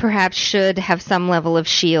and perhaps should have some level of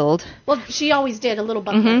shield. Well, she always did a little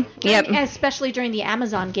buckler. Mhm. Yep. And especially during the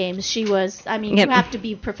Amazon games, she was. I mean, Yep. you have to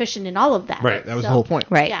be proficient in all of that. Right. That was So, the whole point.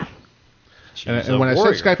 Right. Yeah. And when I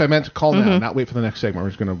said Skype, I meant to call now, not wait for the next segment. We're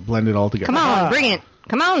just going to blend it all together. Come on, bring it.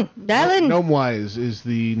 Come on, dial in. Gnomewise is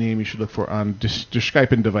the name you should look for on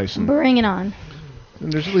Skype and device. And Bring it on.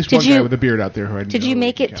 there's at least Did one you- guy with a beard out there who I Did you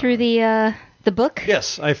make it through the book?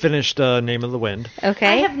 Yes, I finished Name of the Wind. Okay.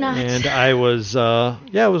 I have not. And I was, it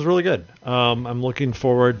was really good. I'm looking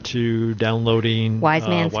forward to downloading Wise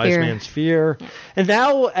Man's Fear. Man's Fear. And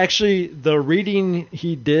now, actually, the reading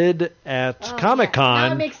he did at Now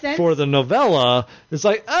Comic-Con it makes sense. for the novella is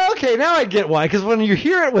like, okay, now I get why. Because when you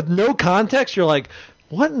hear it with no context, you're like,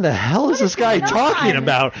 what in the hell is this guy going talking on?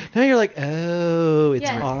 about? Now you're like, oh, it's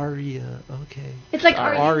Yes. Arya. Okay. It's like,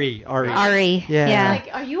 are you, Ari. Yeah. Yeah. like,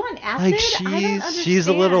 are you on acid? Like I don't understand. she's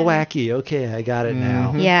a little wacky. Okay, I got it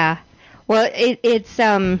now. Yeah. Well, it's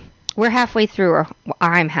we're halfway through, or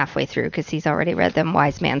I'm halfway through because he's already read them.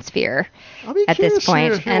 Wise Man's Fear I'll be at curious this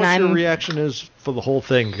point, to hear and what your I'm reaction is for the whole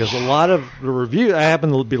thing because a lot of the review. I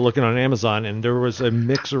happen to be looking on Amazon, and there was a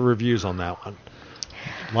mix of reviews on that one.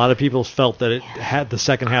 A lot of people felt that it had the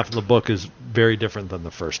second half of the book is very different than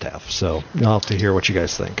the first half. So I'll have to hear what you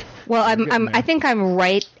guys think. well. I think I'm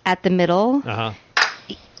right at the middle.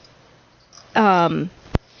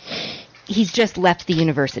 He's just left the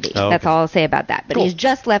university. Oh, That's okay. all I'll say about that. But Cool. he's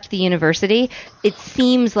just left the university. It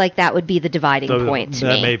seems like that would be the dividing point to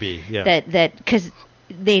that me. may be, yeah. That because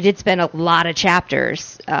they did spend a lot of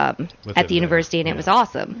chapters at him the university, and it was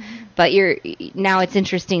awesome. But now it's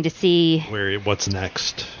interesting to see. What's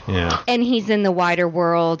next? Yeah. And he's in the wider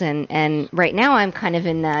world, and right now I'm kind of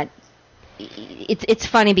in that. It's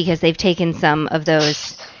funny because they've taken some of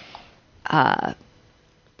those.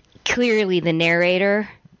 Clearly, the narrator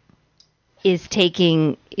is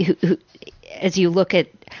taking. As you look at,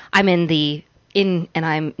 and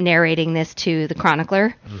I'm narrating this to the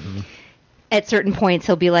chronicler. Mm-hmm. At certain points,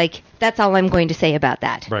 he'll be like, "That's all I'm going to say about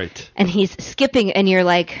that." Right. And he's skipping, and you're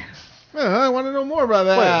like, I want to know more about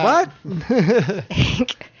that.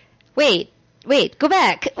 Wait, what? Wait, go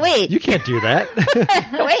back. Wait, You can't do that.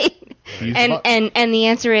 wait. And the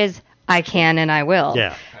answer is, I can and I will.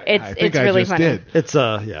 Yeah. I think It's I really just funny. did. It's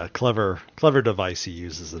a clever device he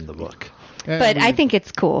uses in the book. But I think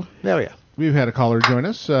it's cool. Oh yeah. We've had a caller join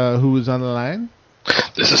us who is on the line.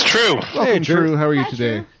 This is true. Welcome, Drew. Drew. How are you Hi,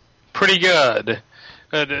 today? Drew. Pretty good.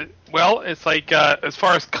 Well, it's like as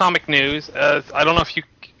far as comic news, I don't know if you.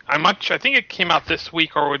 I think it came out this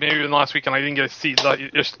week or maybe even last week, and I didn't get to see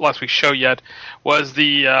just last week's show yet. Was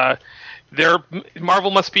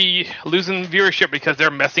Marvel must be losing viewership because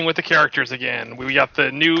they're messing with the characters again. We got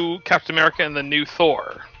the new Captain America and the new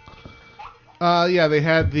Thor. Yeah, they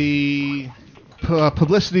had the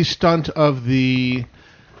publicity stunt of the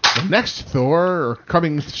next Thor, or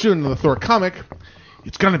coming soon in the Thor comic.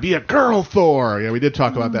 It's going to be a girl Thor. Yeah, we did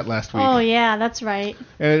talk about that last week. Oh yeah, that's right.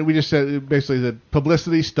 And we just said basically the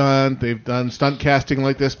publicity stunt. They've done stunt casting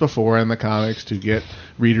like this before in the comics to get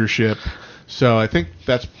readership. So I think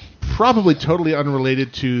that's probably totally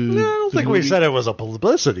unrelated to. I don't think we said it was a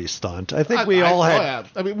publicity stunt. I think we all had.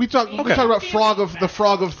 I mean, we talked about the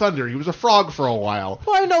Frog of Thunder. He was a frog for a while.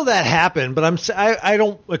 Well, I know that happened, but I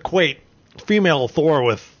don't equate female Thor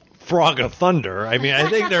with Frog of Thunder. I mean, I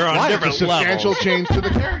think they're on different It's a substantial levels. change to the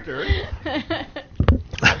character.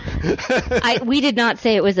 We did not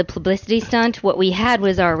say it was a publicity stunt. What we had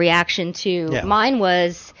was our reaction to. Yeah. Mine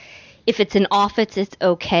was, if it's an office, it's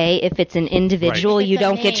okay. If it's an individual, Right. you If it's a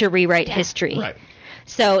don't get to name. rewrite Yeah. history. Right.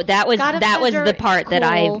 So that was God of the Thunder, part that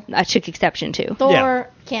cool. I took exception to. Thor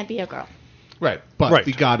can't be a girl. Right. But Right.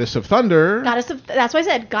 the Goddess of Thunder. That's why I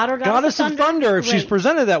said Goddess of Thunder, if she's great.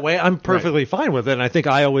 presented that way, I'm perfectly fine with it. And I think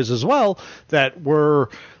Io is as well, that we're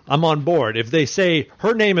I'm on board. If they say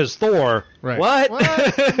her name is Thor, Right. what?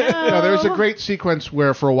 No, there was a great sequence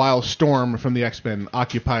where, for a while, Storm from the X-Men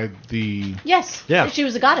occupied the... Yes. Yeah. She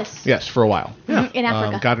was a goddess. Yes, for a while. In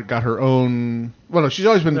Africa. Got her own... Well, no, she's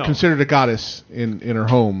always been No. considered a goddess in her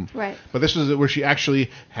home. Right. But this was where she actually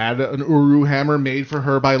had an Uru hammer made for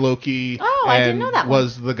her by Loki. Oh, and I didn't know that one.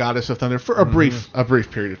 was the goddess of thunder for a brief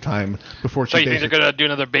period of time before So she you think they're going to do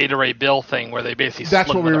another Beta Ray Bill thing where they basically That's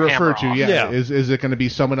split what we another refer hammer to, off? yeah. Is it going to be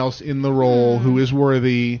someone else in the role who is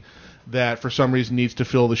worthy that for some reason needs to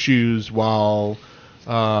fill the shoes while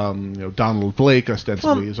Donald Blake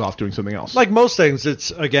ostensibly is off doing something else? Like most things,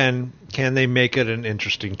 it's, again, can they make it an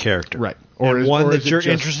interesting character? Right. Or one or that is it you're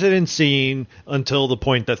just- interested in seeing until the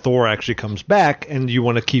point that Thor actually comes back, and you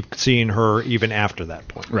want to keep seeing her even after that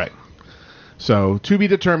point. Right. So to be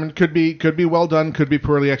determined. Could be well done. Could be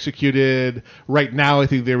poorly executed. Right now, I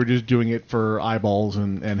think they were just doing it for eyeballs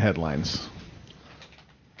and headlines.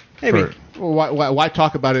 Maybe. Why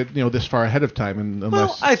talk about it? This far ahead of time, unless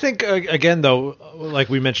Well, I think again, though, like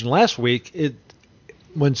we mentioned last week,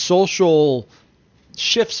 when social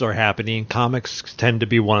shifts are happening, comics tend to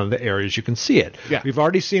be one of the areas you can see it. Yeah. We've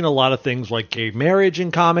already seen a lot of things like gay marriage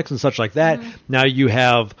in comics and such like that. Now you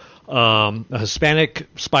have a Hispanic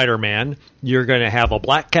Spider-Man. You're going to have a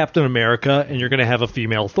black Captain America, and you're going to have a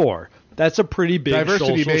female Thor. That's a pretty big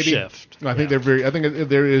diversity, social maybe. shift. I think I think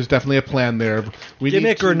there is definitely a plan there.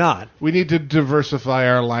 Gimmick or not. We need to diversify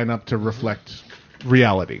our lineup to reflect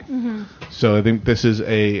reality. So I think this is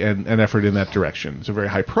an effort in that direction. It's a very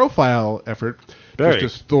high profile effort. Very.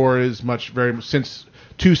 Just as Thor is since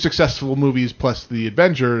 2 successful movies plus the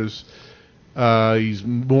Avengers, he's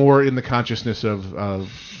more in the consciousness of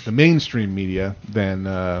the mainstream media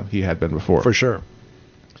than he had been before. For sure.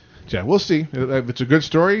 Yeah, we'll see. If it's a good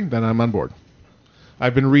story, then I'm on board.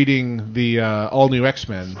 I've been reading the all-new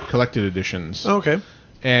X-Men collected editions. Okay.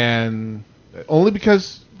 And only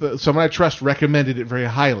because someone I trust recommended it very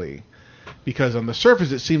highly. Because on the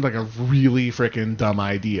surface, it seemed like a really frickin' dumb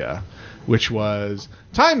idea. Which was,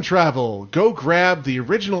 time travel. Go grab the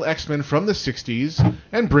original X-Men from the 60s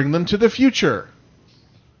and bring them to the future.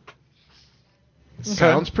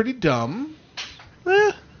 Sounds pretty dumb.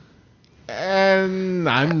 And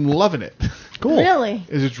I'm loving it. Cool. Really?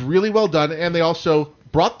 It's really well done, and they also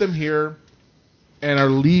brought them here and are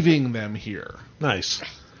leaving them here. Nice.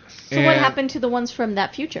 So what happened to the ones from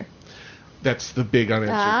that future? That's the big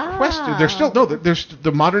unanswered question. They're still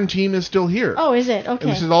the modern team is still here. Oh, is it? Okay.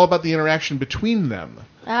 And this is all about the interaction between them.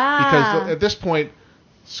 Because at this point,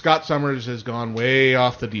 Scott Summers has gone way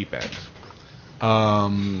off the deep end.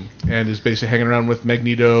 And is basically hanging around with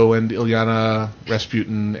Magneto and Illyana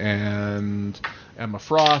Rasputin and Emma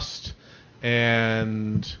Frost.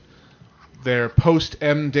 And they're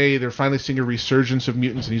post-M Day, they're finally seeing a resurgence of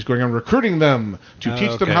mutants, and he's going on recruiting them to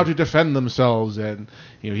teach them how to defend themselves. And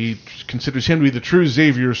he considers him to be the true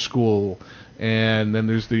Xavier School. And then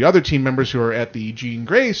there's the other team members who are at the Jean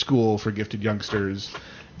Grey School for gifted youngsters.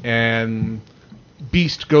 And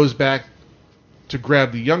Beast goes back to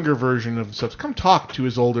grab the younger version of himself, to come talk to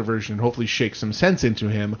his older version and hopefully shake some sense into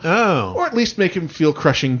him. Oh. Or at least make him feel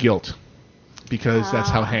crushing guilt. Because that's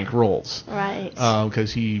how Hank rolls. Right.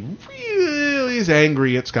 Because he really is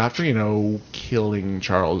angry at Scott for, killing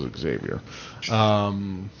Charles Xavier.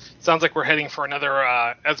 Sounds like we're heading for another,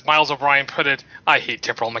 as Miles O'Brien put it, I hate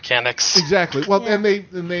temporal mechanics. Exactly. Well, and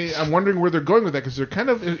they, I'm wondering where they're going with that, because they're kind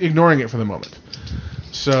of ignoring it for the moment.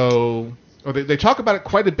 So, they talk about it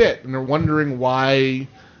quite a bit, and they're wondering why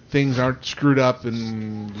things aren't screwed up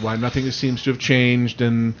and why nothing seems to have changed.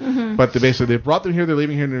 But they brought them here, they're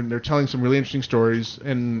leaving here, and they're telling some really interesting stories.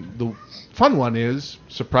 And the fun one is,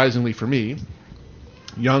 surprisingly for me,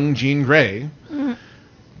 young Jean Grey.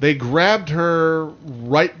 They grabbed her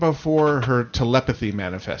right before her telepathy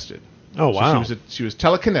manifested. Oh, wow. So she was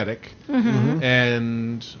telekinetic,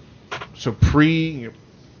 and so pre-Phoenix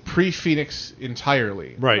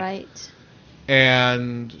entirely. Right.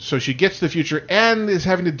 And so she gets to the future and is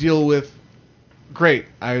having to deal with, great,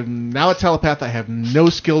 I'm now a telepath, I have no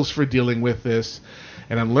skills for dealing with this,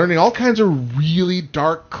 and I'm learning all kinds of really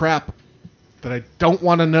dark crap that I don't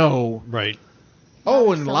want to know. Right.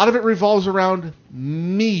 Oh, and a lot of it revolves around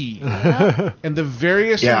me and the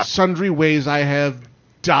various and sundry ways I have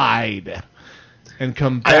died and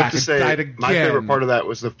come back. I have to and say, died again. my favorite part of that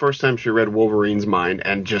was the first time she read Wolverine's mind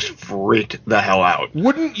and just freaked the hell out.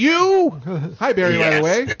 Wouldn't you? Hi, Barry, by the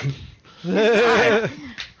way.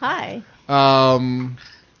 Hi.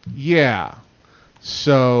 Yeah.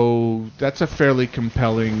 So that's a fairly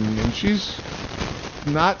compelling, and she's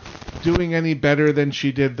not doing any better than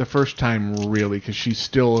she did the first time, really, because she's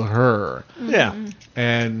still her. Yeah.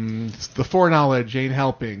 And the foreknowledge ain't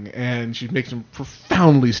helping, and she makes some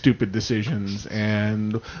profoundly stupid decisions,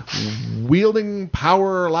 and wielding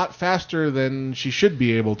power a lot faster than she should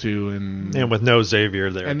be able to. And with no Xavier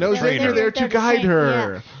there. And no Xavier there to guide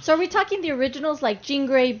her. Yeah. So are we talking the originals like Jean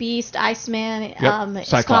Grey, Beast, Iceman,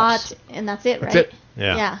 Cyclops. Scott, and that's it, right? That's it.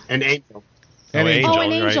 Yeah. And Angel. And Angel. Oh,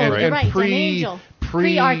 an Angel. Right. You're right. And An Angel.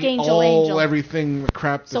 Pre-Archangel Angel. everything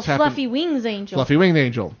crap So that's happened. Fluffy Wings Angel. Fluffy Winged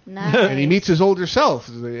Angel. Nice. And he meets his older self,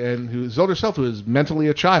 who is mentally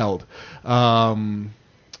a child,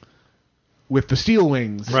 with the steel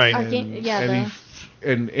wings. Right.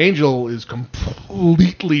 And Angel is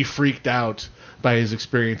completely freaked out by his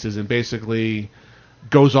experiences and basically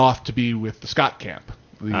goes off to be with the Scott camp,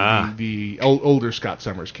 the older Scott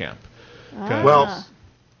Summers camp. Well,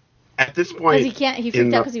 at this point, He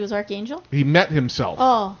freaked out because he was Archangel. He met himself.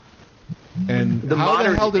 Oh. And the how the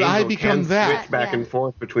modern hell did I Angel become can that? Switch back and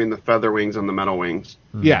forth between the feather wings and the metal wings.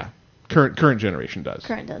 Yeah, current generation does.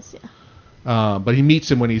 Current does, yeah. But he meets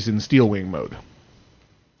him when he's in steel wing mode.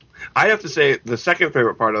 I have to say, the second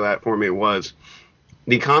favorite part of that for me was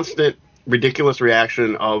the constant ridiculous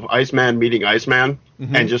reaction of Iceman meeting Iceman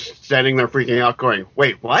and just standing there freaking out, going,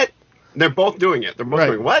 "Wait, what?" And they're both doing it. They're both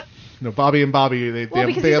going, "What?" No, Bobby and Bobby.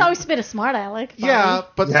 Because he's always been a smart aleck. Bobby. Yeah,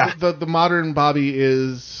 but the modern Bobby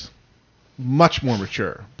is much more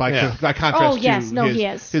mature by contrast. Oh yes, to he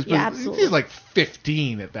is. Absolutely. He's like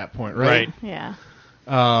 15 at that point, right? Yeah.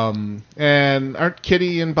 And aren't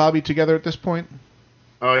Kitty and Bobby together at this point?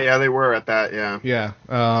 Oh yeah, they were at that. Yeah. Yeah.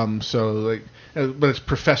 So like, but it's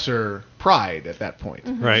Professor Pride at that point.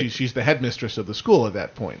 Right. She's the headmistress of the school at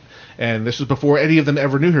that point, and this was before any of them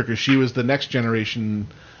ever knew her because she was the next generation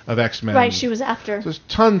of X-Men. Right. She was after.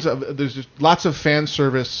 There's just lots of fan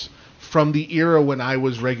service from the era when I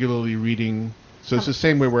was regularly reading. So it's the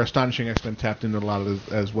same way where Astonishing X-Men tapped into a lot of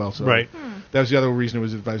it as well. So right. That was the other reason it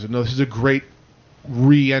was advised. No, this is a great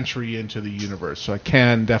re-entry into the universe. So I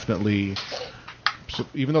can definitely,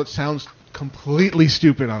 even though it sounds completely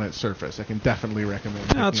stupid on its surface, I can definitely recommend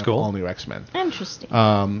that's cool. all new X-Men. Interesting.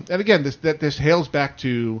 And again, this hails back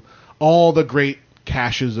to all the great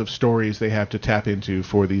caches of stories they have to tap into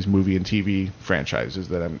for these movie and TV franchises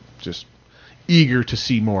that I'm just eager to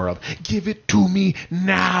see more of. Give it to me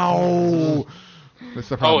now. That's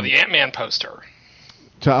the problem. Oh, the Ant-Man poster.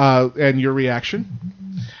 And your reaction?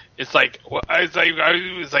 It's like I was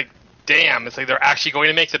like, damn! It's like they're actually going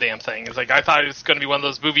to make the damn thing. It's like I thought it was going to be one of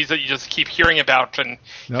those movies that you just keep hearing about and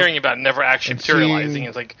hearing about, and never actually materializing.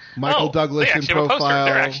 It's like Michael Douglas they in actually have a poster.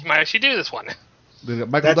 profile. They might actually do this one.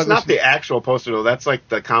 That's not the actual poster, though. That's like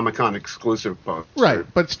the Comic-Con exclusive poster. Right,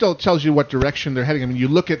 but it still tells you what direction they're heading. I mean, you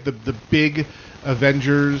look at the big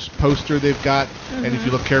Avengers poster they've got, and if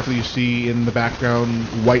you look carefully, you see in the background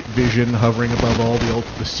White Vision hovering above all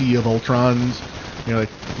the sea of Ultrons. You're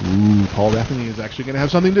like, ooh, Paul Bettany is actually going to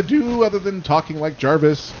have something to do other than talking like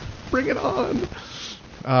Jarvis. Bring it on.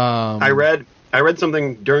 I read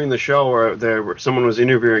something during the show where someone was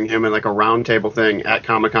interviewing him in like a roundtable thing at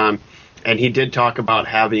Comic-Con, and he did talk about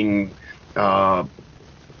having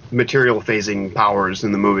material phasing powers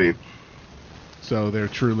in the movie. So they're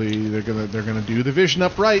gonna do the Vision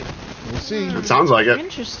upright. We'll see. It sounds like it.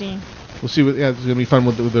 Interesting. We'll see. It's gonna be fun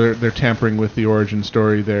with their tampering with the origin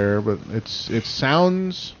story there, but it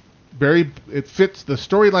sounds it fits the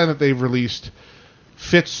storyline that they've released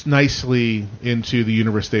fits nicely into the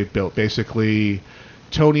universe they've built. Basically,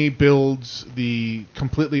 Tony builds the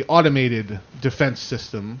completely automated defense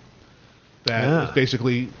system that is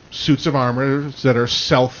basically suits of armor that are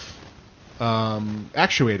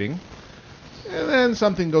self-actuating. And then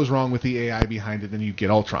something goes wrong with the AI behind it, and you get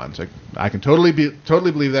Ultrons. Like, I can totally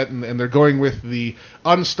believe that, and they're going with the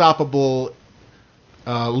unstoppable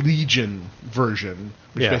Legion version,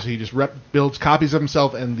 which basically just builds copies of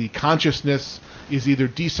himself, and the consciousness is either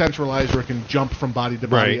decentralized or it can jump from body to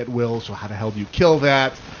body at will. So how the hell do you kill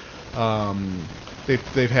that?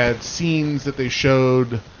 They've had scenes that they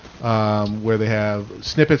showed where they have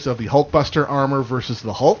snippets of the Hulkbuster armor versus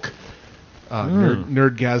the Hulk.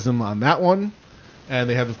 Nerdgasm on that one. And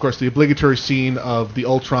they have, of course, the obligatory scene of the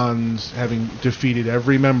Ultrons having defeated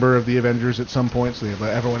every member of the Avengers at some point. So they have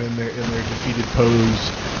everyone in their defeated pose.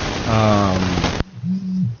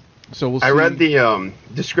 So we'll see. I read the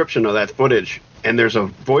description of that footage, and there's a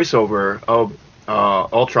voiceover of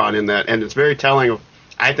Ultron in that, and it's very telling of,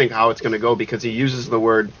 I think, how it's going to go, because he uses the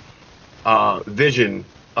word vision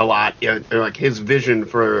a lot, like his vision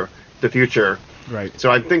for the future. Right.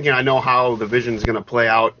 So I'm thinking I know how the Vision's going to play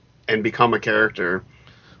out and become a character.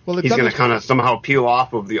 Well, he's going to kind of somehow peel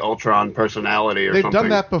off of the Ultron personality or they've something. done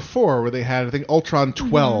that before, where they had, I think, Ultron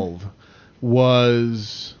 12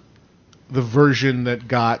 was the version that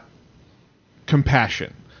got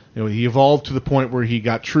compassion. You know, he evolved to the point where he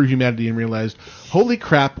got true humanity and realized, holy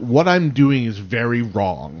crap, what I'm doing is very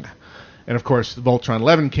wrong. And of course, Voltron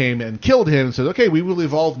 11 came and killed him and said, okay, we will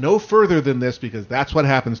evolve no further than this because that's what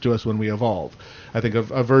happens to us when we evolve. I think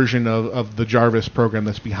a version of the Jarvis program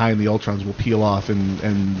that's behind the Ultrons will peel off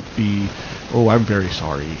and be, oh, I'm very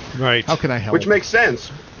sorry. Right. How can I help? Which makes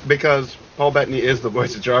sense because Paul Bettany is the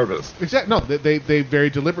voice of Jarvis. Exactly. No, they very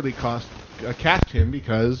deliberately cast him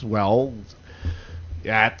because, well,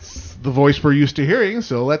 that's the voice we're used to hearing,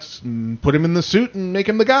 so let's put him in the suit and make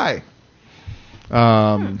him the guy.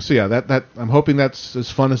 So yeah, that I'm hoping that's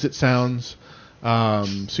as fun as it sounds. So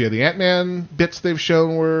yeah, the Ant-Man bits they've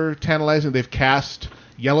shown were tantalizing. They've cast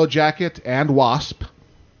Yellow Jacket and Wasp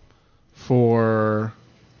for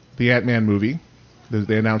the Ant-Man movie.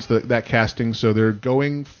 They announced that casting, so they're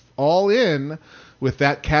going all in with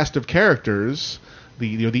that cast of characters.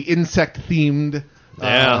 The insect-themed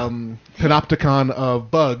panopticon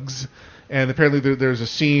of bugs, and apparently there's a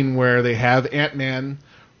scene where they have Ant-Man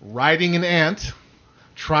riding an ant,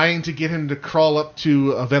 trying to get him to crawl up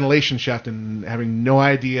to a ventilation shaft and having no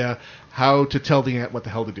idea how to tell the ant what the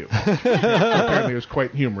hell to do. Apparently it was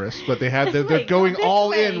quite humorous, but they're going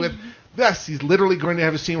all in with this. He's literally going to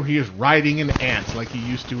have a scene where he is riding an ant like he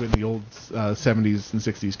used to in the old 70s and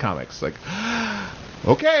 60s comics. Like,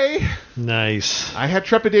 okay. Nice. I had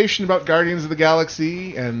trepidation about Guardians of the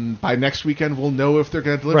Galaxy, and by next weekend we'll know if they're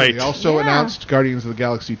going to deliver. Right. They also announced Guardians of the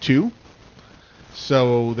Galaxy 2.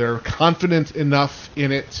 So they're confident enough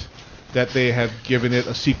in it that they have given it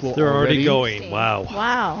a sequel. They're already already going.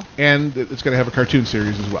 Wow. And it's going to have a cartoon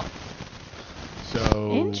series as well.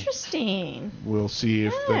 So interesting. We'll see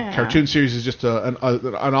if the cartoon series is just an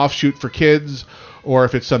offshoot for kids, or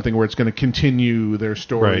if it's something where it's going to continue their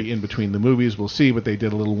story in between the movies. We'll see. But they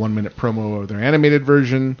did a little 1-minute promo of their animated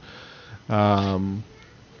version.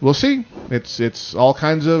 We'll see. It's all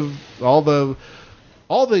kinds of all the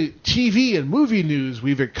TV and movie news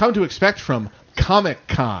we've come to expect from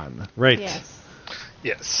Comic-Con. Right.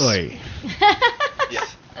 Yes. Oy.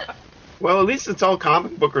 Well, at least it's all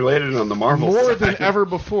comic book related on the Marvel More side. than ever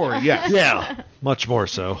before, yes. Yeah, much more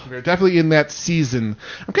so. We're definitely in that season.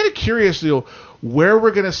 I'm kind of curious, where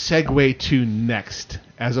we're going to segue to next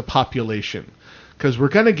as a population. Because we're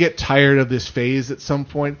going to get tired of this phase at some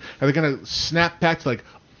point. Are they going to snap back to, like,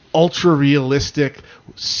 ultra-realistic,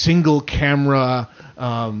 single-camera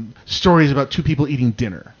stories about two people eating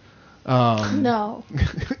dinner? No.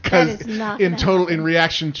 That is not in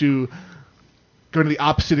reaction to going to the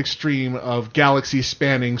opposite extreme of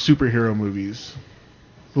galaxy-spanning superhero movies.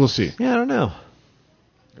 We'll see. Yeah, I don't know.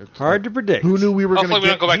 It's hard to predict. Who knew we were going to Hopefully we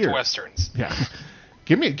don't go back here? to westerns. Yeah.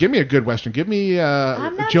 Give me a good western. Give me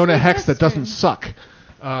Jonah Hex that doesn't suck.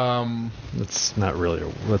 That's not really.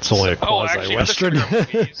 That's only a quasi western.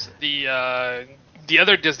 The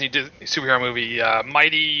other Disney superhero movie,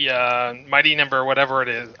 Mighty Number whatever it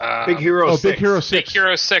is, Big Hero 6. Big Hero 6. Big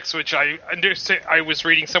Hero 6, which I understand. I was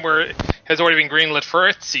reading somewhere has already been greenlit for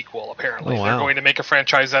its sequel. Apparently, wow. They're going to make a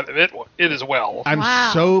franchise out of it as well.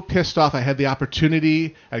 I'm so pissed off. I had the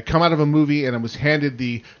opportunity. I'd come out of a movie and I was handed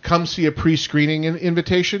the come see a pre-screening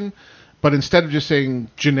invitation, but instead of just saying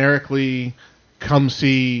generically come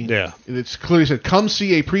see, it's clearly said come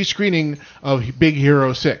see a pre-screening of Big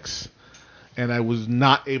Hero 6. And I was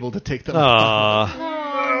not able to take them. One,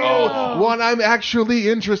 I'm actually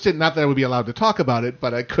interested. Not that I would be allowed to talk about it,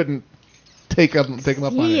 but I couldn't take them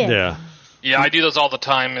up on it. Yeah, I do those all the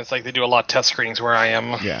time. It's like they do a lot of test screenings where I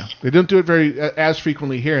am. Yeah, they don't do it as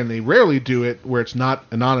frequently here, and they rarely do it where it's not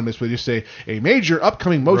anonymous. But they just say a major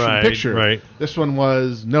upcoming motion picture. Right. This one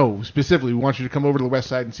was specifically we want you to come over to the West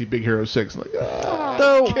Side and see Big Hero 6. I'm like,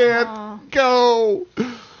 can't go.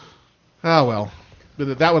 Oh well.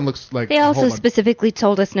 But that one looks like they also specifically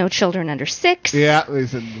told us no children under 6. Yeah, they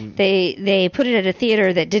said they put it at a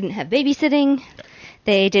theater that didn't have babysitting.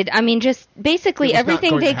 They did. I mean, just basically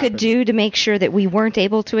everything they could do to make sure that we weren't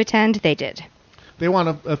able to attend. They did. They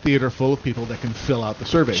want a theater full of people that can fill out the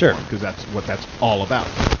survey form because that's what that's all about,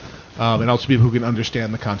 and also people who can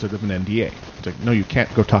understand the concept of an NDA. It's like, no, you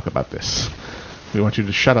can't go talk about this. We want you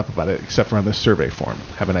to shut up about it, except for on this survey form.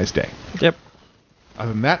 Have a nice day. Yep.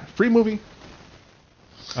 Other than that, free movie.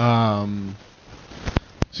 So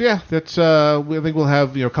yeah, that's. I think we'll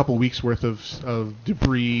have a couple weeks worth of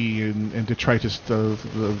debris and detritus of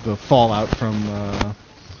the fallout from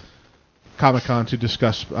Comic-Con to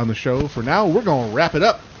discuss on the show. For now, we're going to wrap it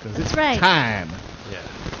up because it's time. Yeah.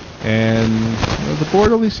 And the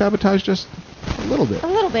board only sabotaged us a little bit. A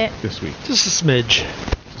little bit. this week. Just a smidge.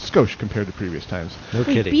 Skosh compared to previous times. No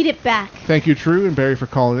We kidding. beat it back. Thank you, True and Barry, for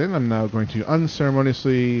calling in. I'm now going to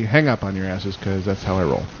unceremoniously hang up on your asses because that's how I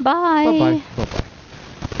roll. Bye. Bye-bye. Bye-bye.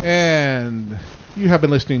 And you have been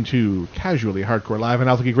listening to Casually Hardcore Live on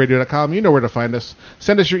AlphaGeekRadio.com. You know where to find us.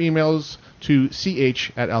 Send us your emails to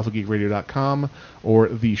ch@alphageekradio.com or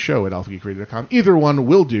the show at alphageekradio.com. Either one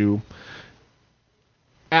will do.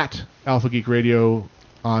 At Alpha Geek Radio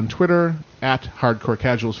on Twitter, at Hardcore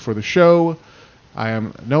Casuals for the show. I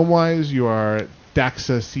am Gnomewise. You are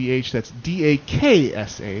Daxa CH. That's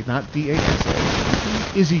DAKSA, not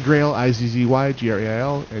DASA. Izzy Grail, IZZY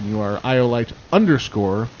GRAIL, and you are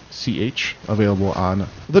Iolite_CH, available on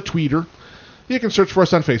the Twitter. You can search for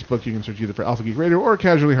us on Facebook. You can search either for Alpha Geek Radio or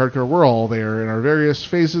Casually Hardcore. We're all there in our various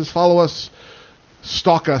phases. Follow us,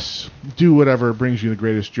 stalk us, do whatever brings you the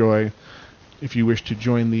greatest joy. If you wish to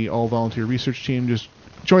join the all-volunteer research team, just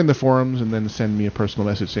join the forums and then send me a personal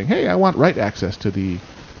message saying, hey, I want write access to the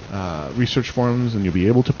research forums, and you'll be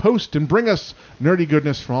able to post and bring us nerdy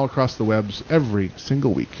goodness from all across the webs every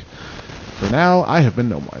single week. For now, I have been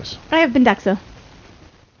Gnomewise. I have been Daxa.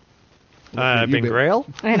 I've been Grail.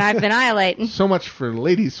 And I've been Iolite. So much for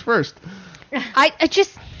ladies first. I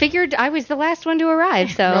just figured I was the last one to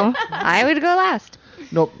arrive, so I would go last.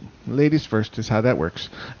 Nope. Ladies first is how that works.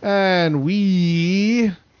 And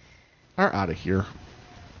we are out of here.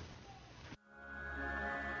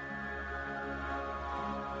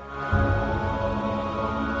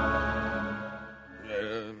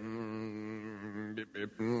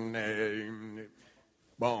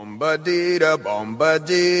 Bombadita,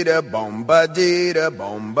 bombadita, bombadita,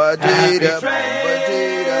 bombadita, bombadita,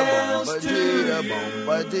 bombadita,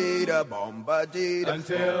 bombadita, bombadita,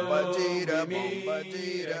 bombadita,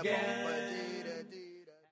 bombadita, bombadita.